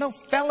darkness, there's no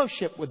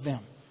fellowship with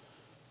them.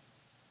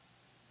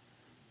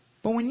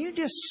 But when you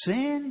just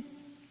sin,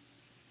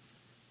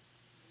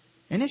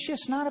 and it's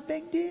just not a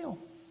big deal.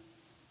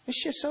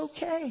 It's just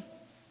okay.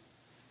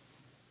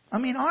 I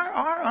mean,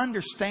 our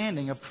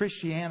understanding of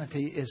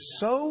Christianity is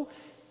so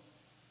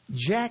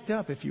jacked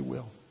up, if you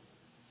will.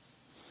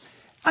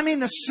 I mean,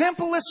 the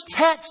simplest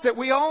text that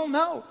we all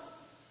know.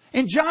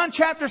 In John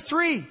chapter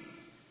 3,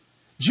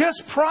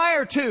 just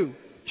prior to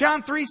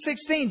John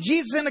 3:16,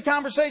 Jesus in a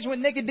conversation with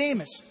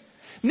Nicodemus.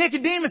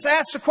 Nicodemus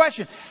asks the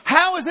question,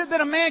 how is it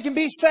that a man can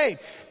be saved?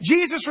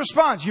 Jesus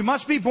responds, you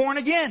must be born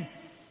again.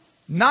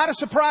 Not a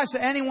surprise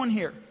to anyone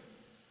here.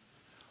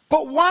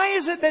 But why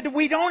is it that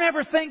we don't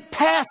ever think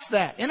past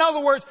that? In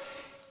other words,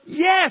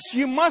 yes,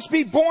 you must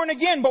be born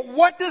again, but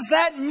what does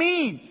that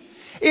mean?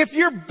 If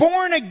you're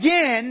born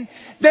again,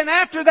 then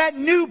after that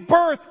new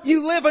birth,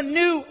 you live a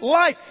new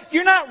life.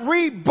 You're not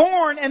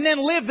reborn and then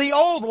live the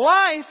old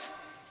life.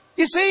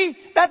 You see,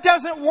 that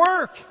doesn't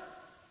work.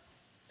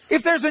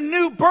 If there's a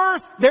new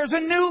birth, there's a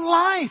new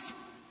life.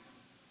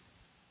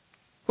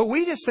 But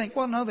we just think,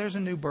 well, no, there's a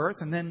new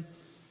birth, and then,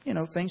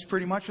 things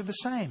pretty much are the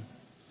same.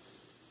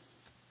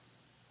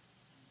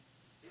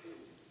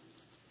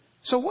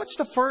 So what's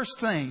the first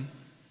thing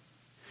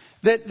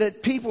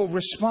that people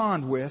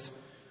respond with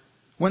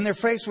when they're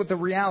faced with the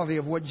reality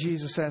of what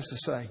Jesus has to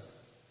say?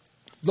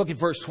 Look at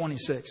verse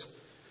 26.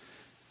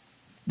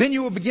 Then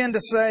you will begin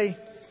to say,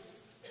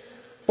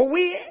 well,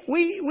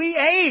 we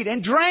ate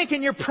and drank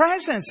in your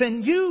presence,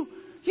 and you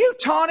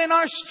taught in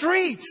our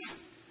streets.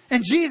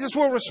 And Jesus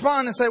will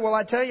respond and say, well,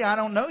 I tell you, I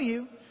don't know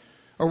you,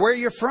 or where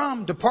you're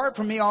from. Depart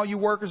from me, all you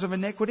workers of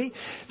iniquity.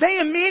 They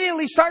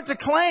immediately start to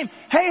claim,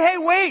 hey,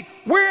 wait,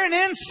 we're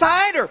an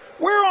insider.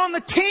 We're on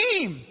the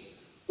team.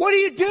 What are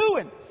you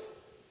doing?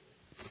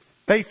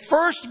 They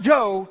first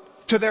go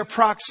to their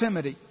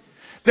proximity.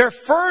 Their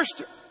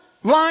first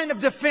line of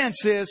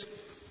defense is,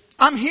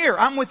 I'm here.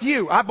 I'm with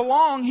you. I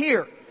belong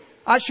here.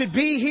 I should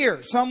be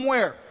here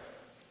somewhere.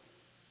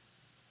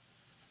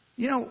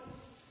 The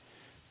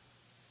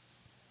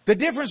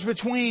difference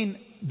between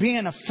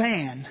being a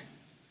fan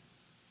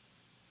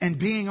and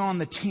being on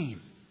the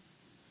team.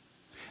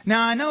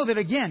 Now, I know that,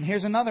 again,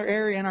 here's another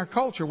area in our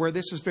culture where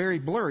this is very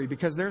blurry,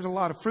 because there's a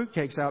lot of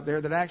fruitcakes out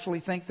there that actually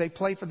think they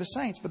play for the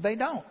Saints, but they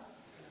don't.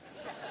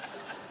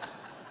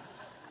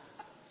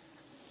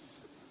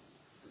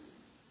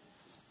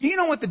 Do you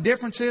know what the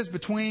difference is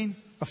between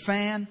a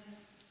fan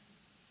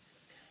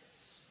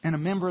and a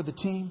member of the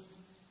team?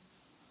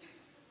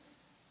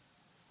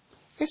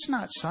 It's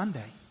not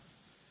Sunday.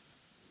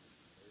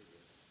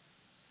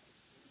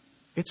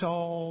 It's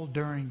all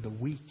during the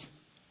week.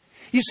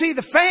 You see,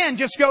 the fan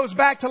just goes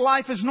back to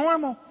life as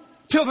normal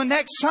till the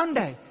next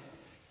Sunday.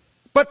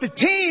 But the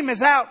team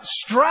is out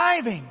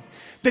striving.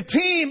 The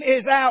team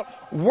is out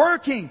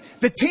working.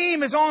 The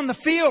team is on the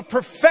field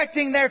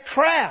perfecting their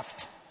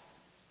craft.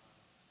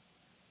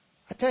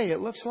 I tell you,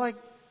 it looks like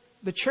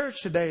the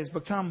church today has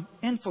become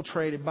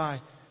infiltrated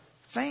by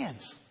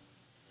fans.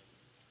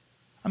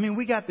 I mean,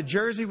 we got the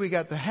jersey, we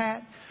got the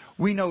hat,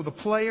 we know the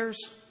players,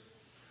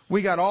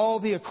 we got all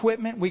the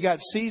equipment, we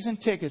got season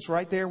tickets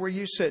right there where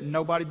you're sitting.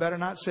 Nobody better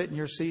not sit in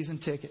your season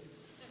ticket.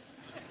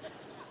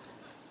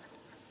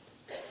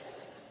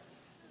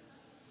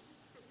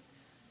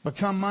 But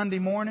come Monday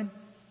morning,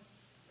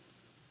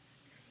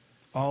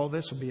 all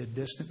this will be a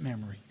distant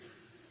memory.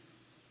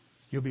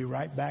 You'll be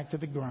right back to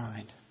the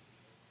grind.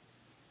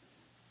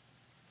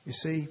 You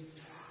see,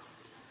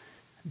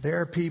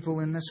 there are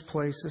people in this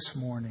place this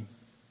morning,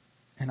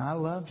 and I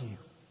love you.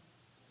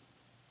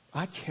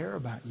 I care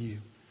about you.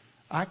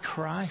 I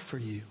cry for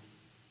you.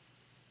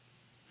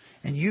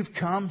 And you've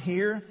come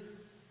here,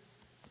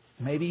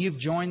 maybe you've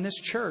joined this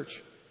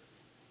church,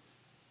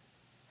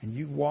 and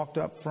you walked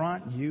up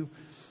front and you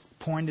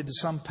pointed to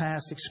some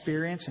past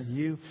experience, and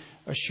you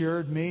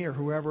assured me or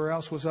whoever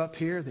else was up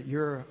here that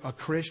you're a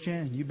Christian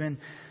and you've been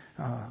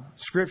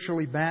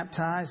scripturally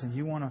baptized, and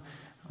you want to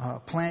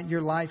plant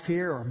your life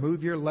here or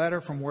move your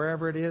letter from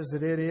wherever it is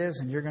that it is,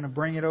 and you're going to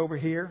bring it over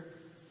here.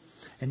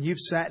 And you've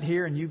sat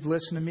here and you've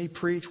listened to me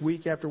preach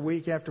week after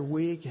week after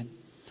week, and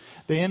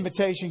the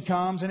invitation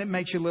comes and it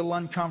makes you a little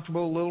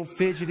uncomfortable, a little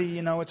fidgety.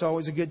 It's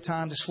always a good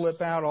time to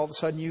slip out. All of a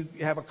sudden you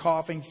have a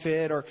coughing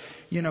fit, or,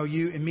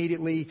 you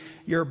immediately,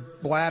 your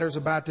bladder's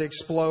about to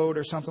explode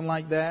or something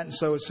like that. And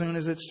so as soon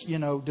as it's,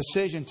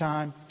 decision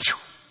time,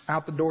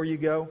 out the door you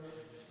go.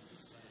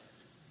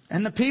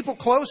 And the people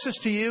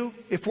closest to you,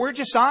 if we're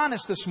just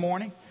honest this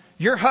morning,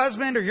 your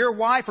husband or your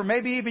wife, or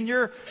maybe even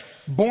your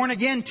born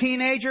again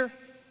teenager,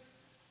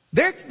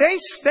 they're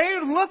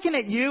looking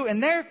at you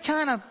and they're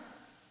kind of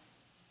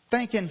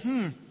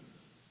thinking,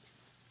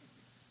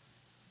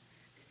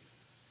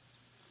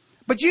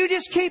 But you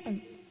just keep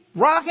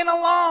rocking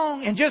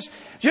along and just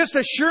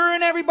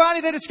assuring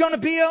everybody that it's going to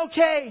be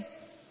okay.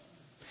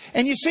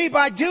 And you see,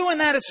 by doing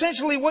that,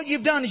 essentially what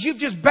you've done is you've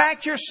just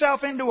backed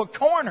yourself into a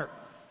corner.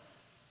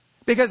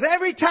 Because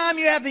every time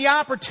you have the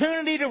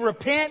opportunity to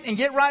repent and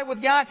get right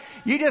with God,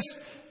 you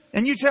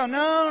tell,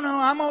 no,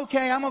 I'm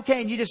okay.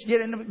 And you just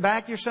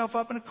back yourself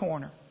up in a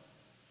corner.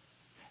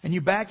 And you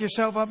back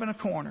yourself up in a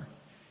corner.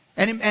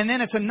 And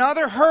then it's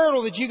another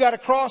hurdle that you got to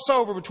cross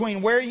over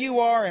between where you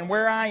are and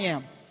where I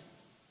am.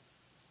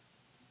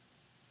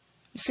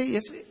 You see,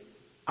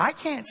 I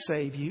can't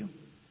save you.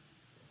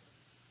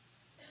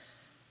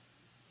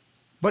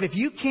 But if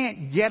you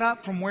can't get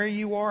up from where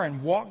you are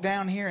and walk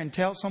down here and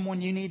tell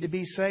someone you need to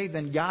be saved,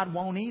 then God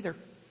won't either.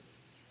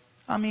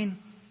 I mean,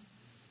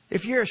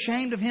 if you're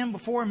ashamed of Him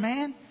before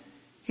man,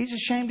 He's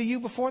ashamed of you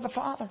before the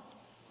Father.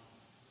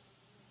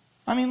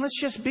 I mean, let's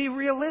just be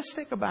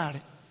realistic about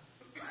it.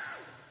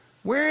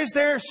 Where is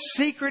there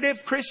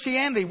secretive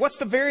Christianity? What's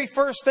the very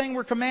first thing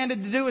we're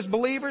commanded to do as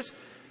believers?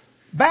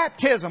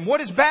 Baptism. What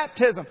is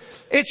baptism?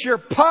 It's your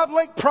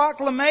public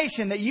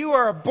proclamation that you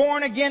are a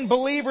born-again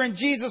believer in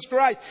Jesus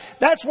Christ.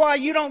 That's why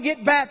you don't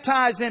get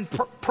baptized in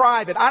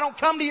private. I don't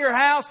come to your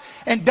house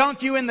and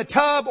dunk you in the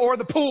tub or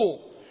the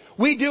pool.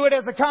 We do it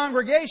as a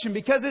congregation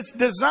because it's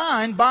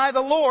designed by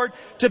the Lord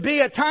to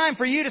be a time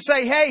for you to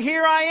say, hey,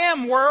 here I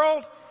am,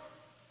 world.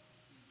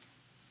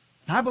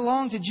 I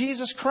belong to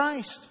Jesus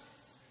Christ.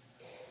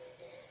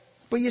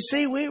 But you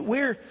see,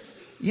 we're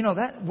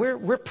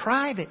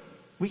private.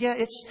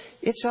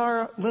 It's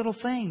our little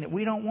thing that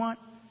we don't want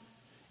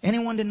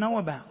anyone to know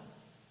about.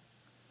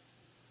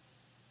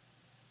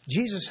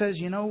 Jesus says,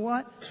 you know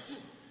what?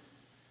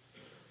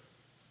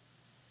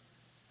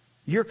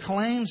 Your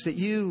claims that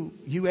you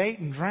ate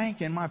and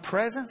drank in my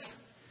presence,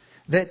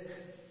 that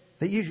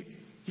you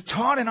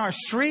taught in our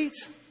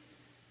streets.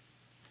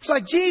 It's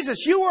like,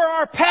 Jesus, you were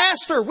our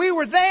pastor. We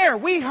were there.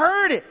 We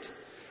heard it.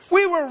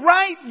 We were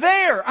right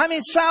there. I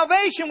mean,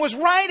 salvation was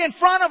right in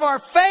front of our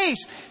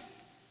face.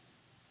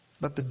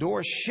 But the door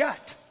is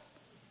shut.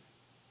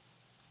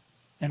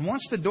 And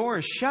once the door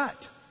is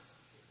shut,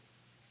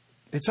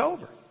 it's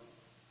over.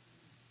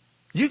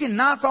 You can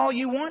knock all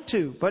you want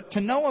to, but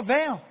to no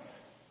avail.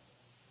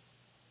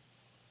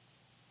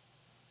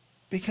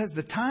 Because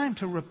the time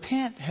to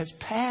repent has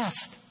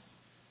passed.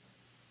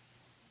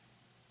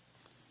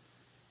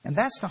 And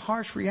that's the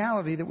harsh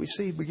reality that we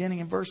see beginning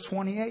in verse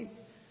 28.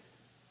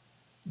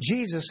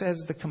 Jesus, as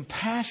the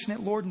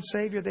compassionate Lord and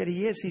Savior that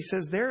He is, He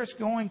says there is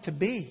going to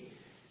be.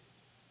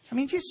 I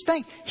mean, just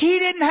think, He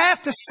didn't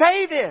have to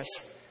say this.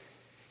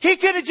 He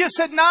could have just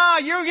said, nah,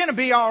 you're going to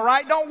be all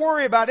right. Don't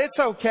worry about it. It's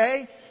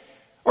okay.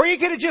 Or He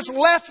could have just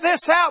left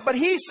this out. But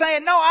He's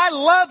saying, no, I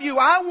love you.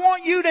 I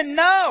want you to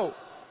know.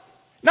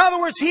 In other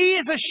words, He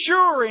is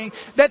assuring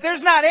that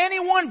there's not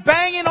anyone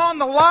banging on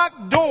the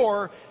locked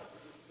door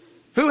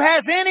who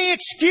has any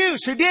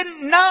excuse, who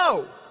didn't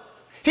know.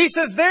 He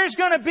says there's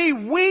going to be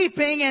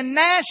weeping and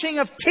gnashing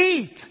of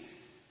teeth.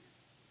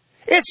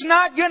 It's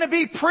not going to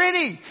be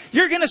pretty.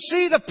 You're going to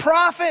see the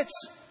prophets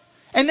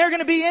and they're going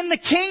to be in the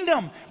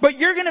kingdom, but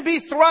you're going to be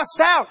thrust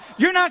out.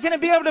 You're not going to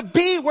be able to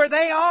be where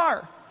they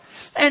are.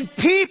 And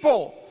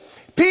people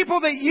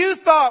that you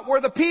thought were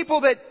the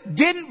people that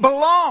didn't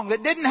belong,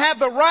 that didn't have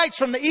the rights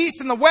from the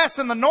east and the west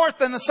and the north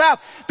and the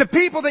south. The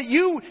people that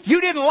you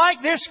didn't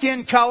like their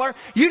skin color.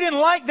 You didn't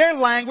like their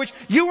language.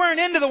 You weren't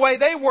into the way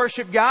they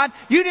worship God.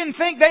 You didn't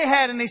think they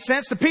had any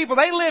sense. The people,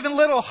 they live in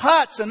little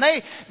huts and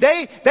they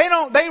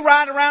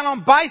ride around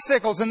on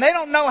bicycles and they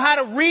don't know how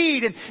to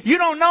read and you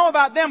don't know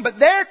about them, but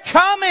they're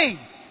coming.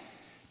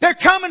 They're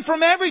coming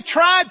from every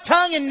tribe,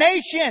 tongue, and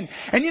nation.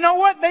 And you know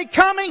what? They're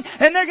coming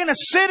and they're going to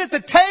sit at the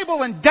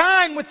table and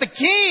dine with the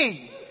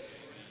King.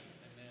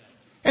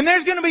 And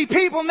there's going to be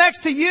people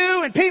next to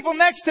you and people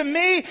next to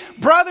me,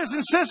 brothers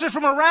and sisters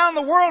from around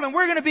the world, and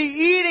we're going to be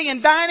eating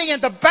and dining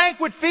at the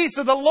banquet feast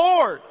of the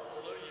Lord.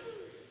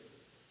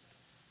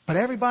 But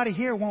everybody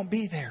here won't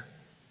be there.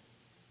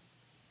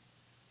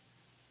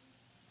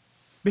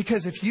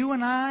 Because if you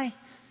and I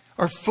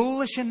are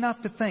foolish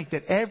enough to think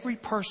that every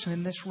person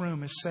in this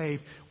room is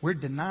saved, we're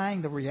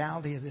denying the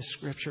reality of this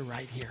scripture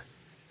right here.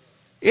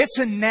 It's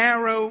a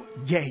narrow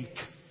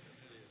gate.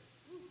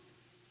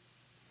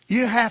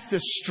 You have to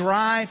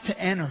strive to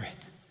enter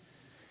it.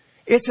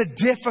 It's a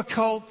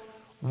difficult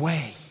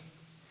way,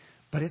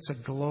 but it's a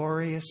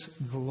glorious,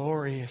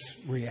 glorious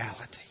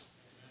reality.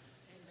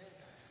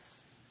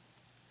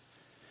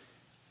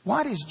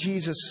 Why is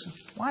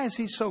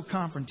He so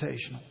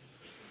confrontational?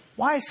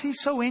 Why is He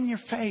so in your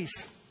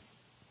face?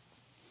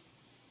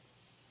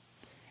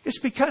 It's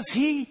because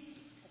He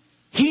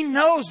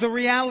knows the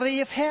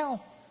reality of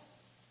hell.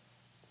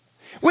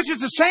 Which is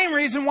the same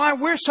reason why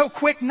we're so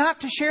quick not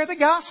to share the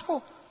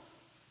gospel.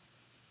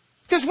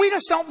 Because we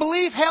just don't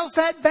believe hell's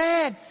that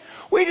bad.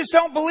 We just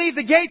don't believe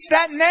the gate's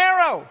that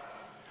narrow.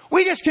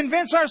 We just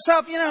convince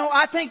ourselves,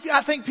 I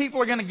think people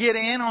are going to get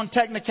in on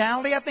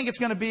technicality. I think it's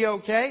going to be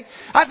okay.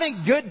 I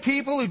think good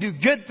people who do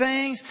good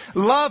things,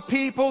 love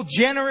people,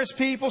 generous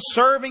people,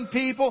 serving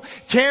people,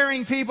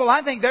 caring people,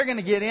 I think they're going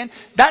to get in.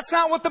 That's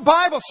not what the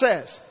Bible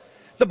says.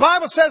 The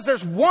Bible says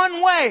there's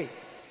one way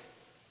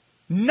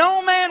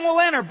No man will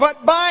enter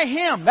but by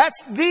Him.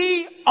 That's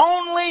the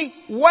only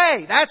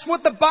way. That's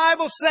what the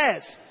Bible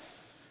says.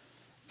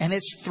 And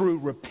it's through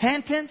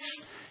repentance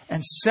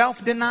and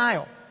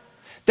self-denial.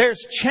 There's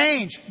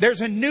change.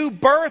 There's a new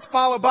birth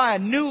followed by a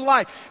new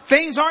life.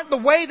 Things aren't the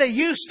way they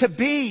used to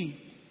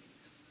be.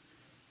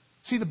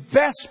 See, the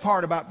best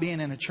part about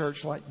being in a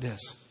church like this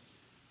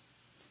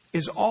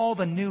is all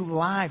the new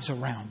lives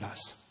around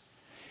us.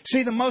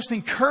 See, the most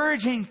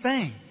encouraging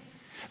thing,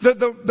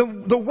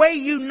 the way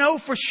you know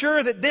for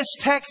sure that this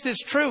text is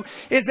true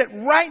is that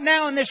right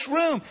now in this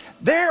room,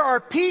 there are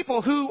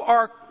people who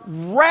are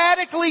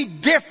radically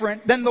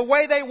different than the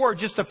way they were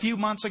just a few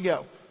months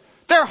ago.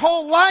 Their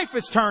whole life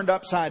is turned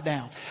upside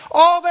down.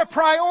 All their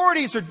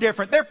priorities are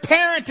different. Their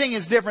parenting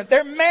is different.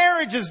 Their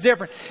marriage is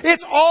different.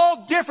 It's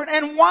all different.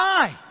 And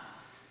why?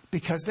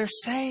 Because they're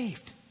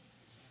saved.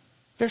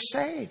 They're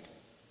saved.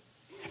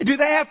 Do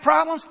they have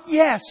problems?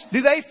 Yes.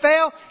 Do they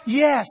fail?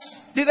 Yes.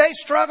 Do they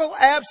struggle?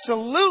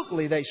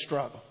 Absolutely they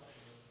struggle.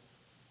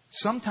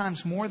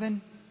 Sometimes more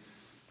than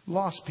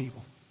lost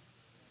people.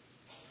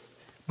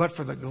 But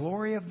for the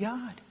glory of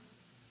God,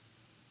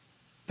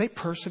 they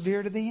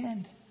persevere to the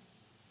end.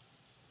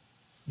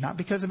 Not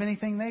because of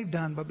anything they've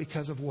done, but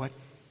because of what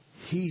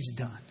He's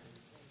done.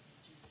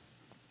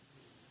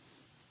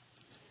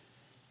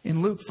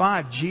 In Luke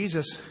 5,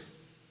 Jesus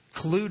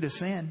clued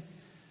us in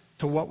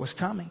to what was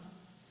coming.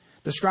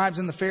 The scribes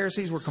and the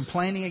Pharisees were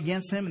complaining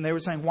against Him, and they were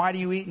saying, "Why do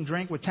you eat and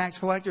drink with tax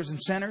collectors and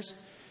sinners?"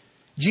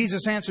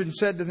 Jesus answered and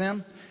said to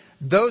them,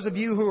 "Those of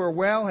you who are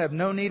well have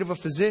no need of a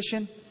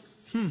physician.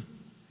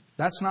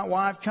 That's not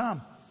why I've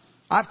come.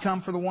 I've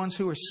come for the ones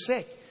who are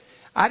sick.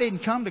 I didn't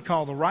come to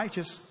call the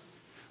righteous,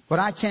 but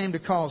I came to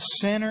call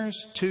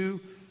sinners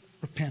to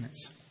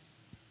repentance."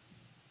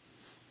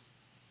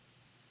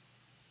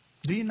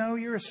 Do you know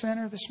you're a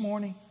sinner this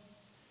morning?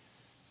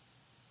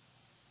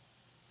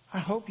 I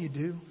hope you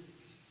do.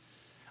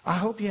 I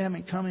hope you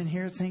haven't come in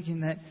here thinking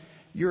that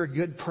you're a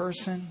good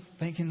person,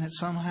 thinking that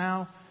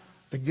somehow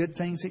the good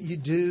things that you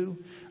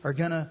do are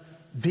going to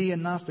be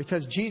enough,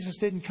 because Jesus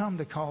didn't come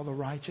to call the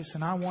righteous,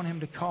 and I want Him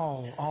to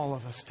call all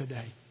of us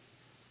today.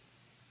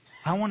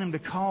 I want Him to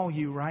call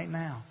you right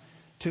now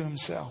to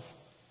Himself.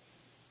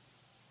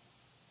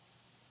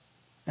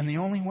 And the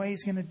only way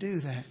He's going to do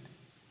that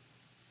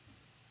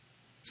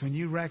is when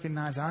you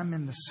recognize, I'm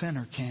in the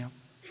sinner camp,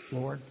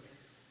 Lord.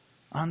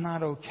 I'm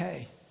not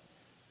okay.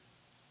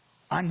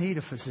 I need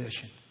a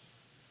physician.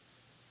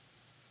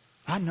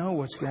 I know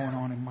what's going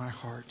on in my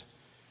heart.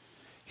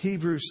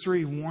 Hebrews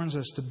 3 warns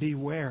us to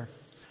beware,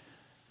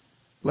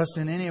 lest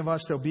in any of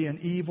us there'll be an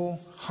evil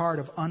heart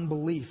of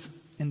unbelief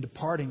in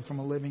departing from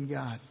a living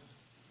God.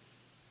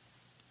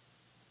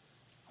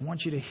 I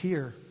want you to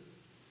hear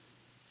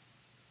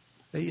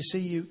that, you see,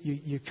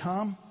 you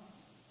come.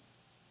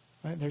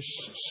 Right? There's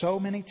so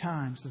many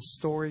times the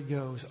story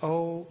goes,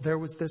 oh, there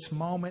was this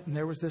moment and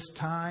there was this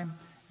time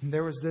and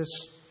there was this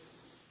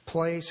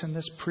place and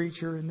this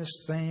preacher and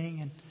this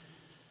thing.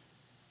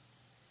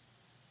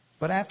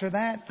 But after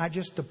that, I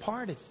just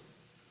departed.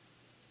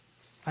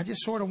 I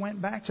just sort of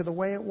went back to the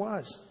way it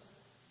was.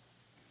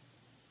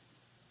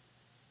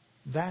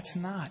 That's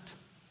not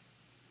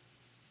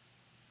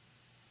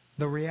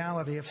the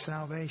reality of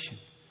salvation.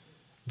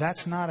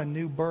 That's not a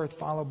new birth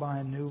followed by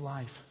a new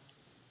life.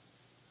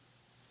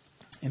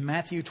 In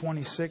Matthew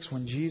 26,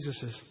 when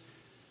Jesus is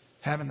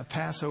having the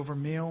Passover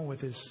meal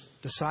with His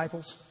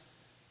disciples,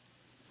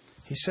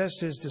 He says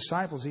to His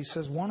disciples, He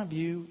says, "One of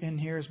you in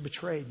here has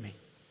betrayed me."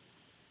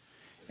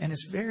 And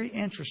it's very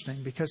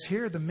interesting, because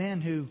here are the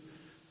men who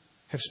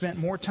have spent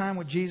more time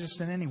with Jesus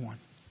than anyone.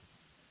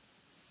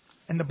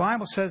 And the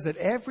Bible says that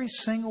every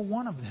single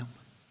one of them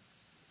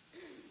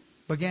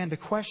began to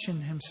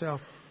question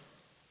himself,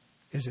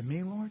 "Is it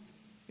me, Lord?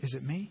 Is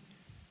it me?"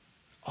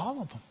 All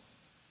of them.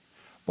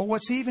 But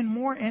what's even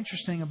more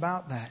interesting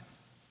about that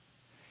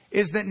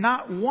is that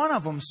not one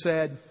of them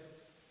said,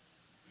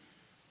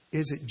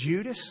 "Is it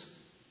Judas?"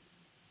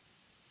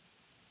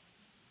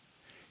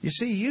 You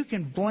see, you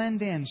can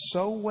blend in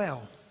so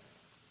well.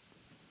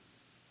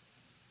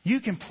 You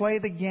can play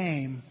the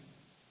game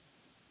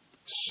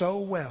so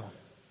well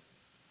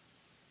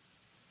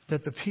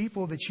that the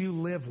people that you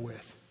live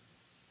with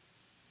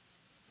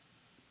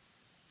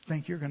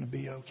think you're going to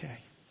be okay.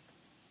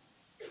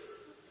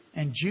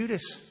 And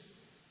Judas,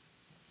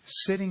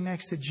 sitting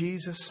next to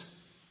Jesus,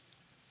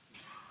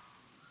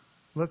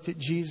 looked at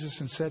Jesus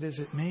and said, "Is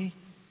it me?"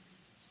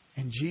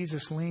 And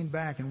Jesus leaned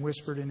back and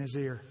whispered in his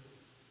ear,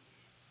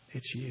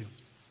 "It's you."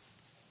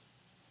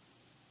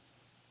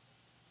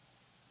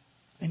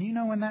 And you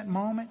know, in that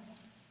moment,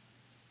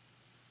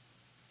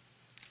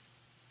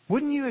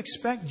 wouldn't you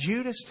expect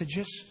Judas to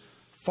just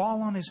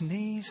fall on his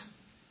knees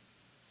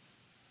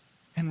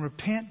and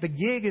repent? The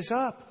gig is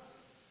up.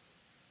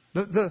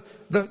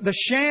 The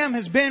sham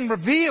has been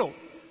revealed.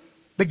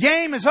 The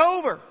game is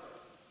over.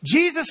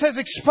 Jesus has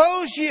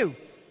exposed you.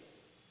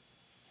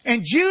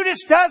 And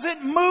Judas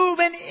doesn't move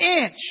an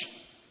inch.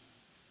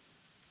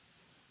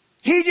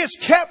 He just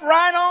kept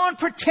right on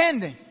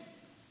pretending.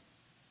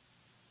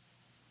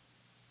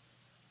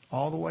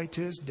 all the way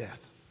to His death.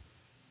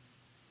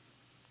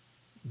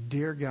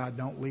 Dear God,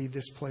 don't leave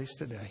this place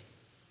today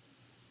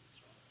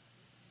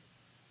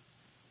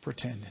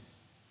pretending.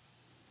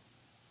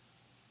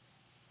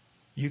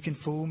 You can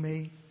fool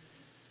me.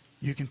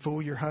 You can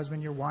fool your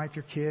husband, your wife,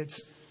 your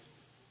kids.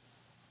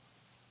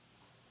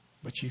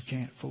 But you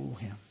can't fool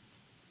Him.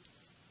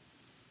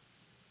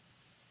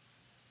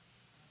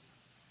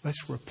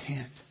 Let's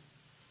repent.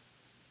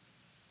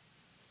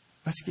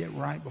 Let's get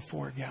right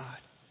before God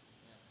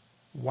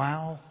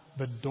while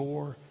the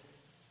door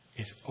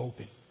is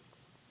open.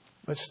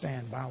 Let's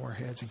stand, bow our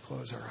heads, and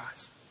close our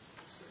eyes.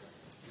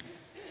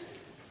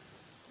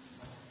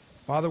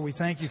 Father, we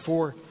thank You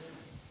for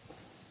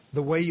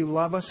the way You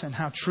love us and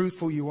how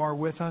truthful You are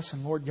with us.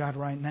 And Lord God,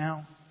 right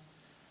now,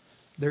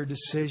 there are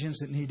decisions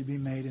that need to be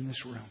made in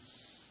this room.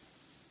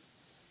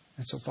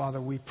 And so, Father,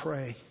 we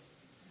pray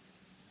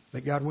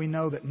that, God, we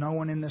know that no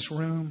one in this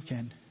room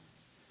can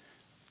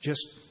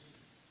just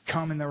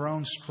come in their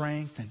own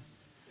strength and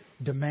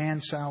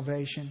demand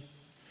salvation.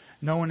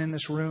 No one in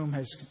this room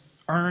has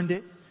earned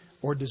it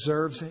or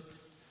deserves it.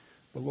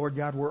 But, Lord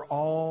God, we're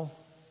all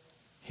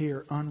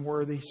here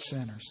unworthy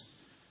sinners,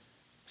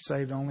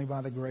 saved only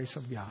by the grace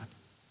of God.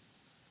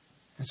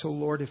 And so,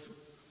 Lord,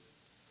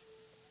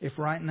 if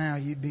right now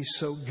You'd be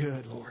so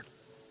good, Lord,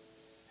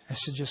 as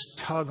to just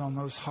tug on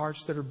those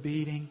hearts that are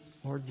beating,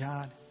 Lord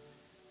God,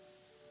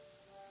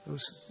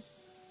 those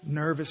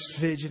nervous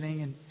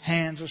fidgeting and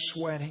hands are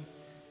sweating.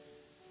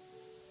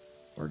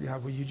 Lord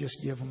God, will You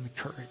just give them the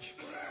courage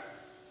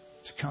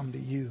to come to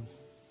You,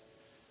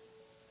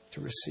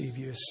 to receive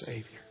You as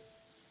Savior.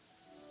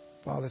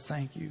 Father,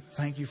 thank You.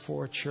 Thank You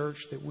for a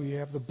church that we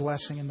have the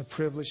blessing and the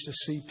privilege to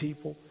see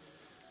people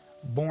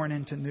born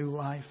into new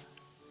life.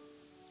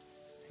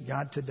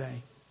 God,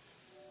 today,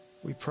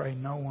 we pray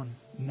no one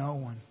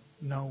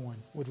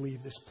would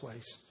leave this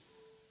place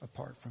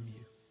apart from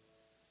You.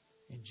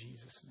 In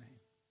Jesus' name.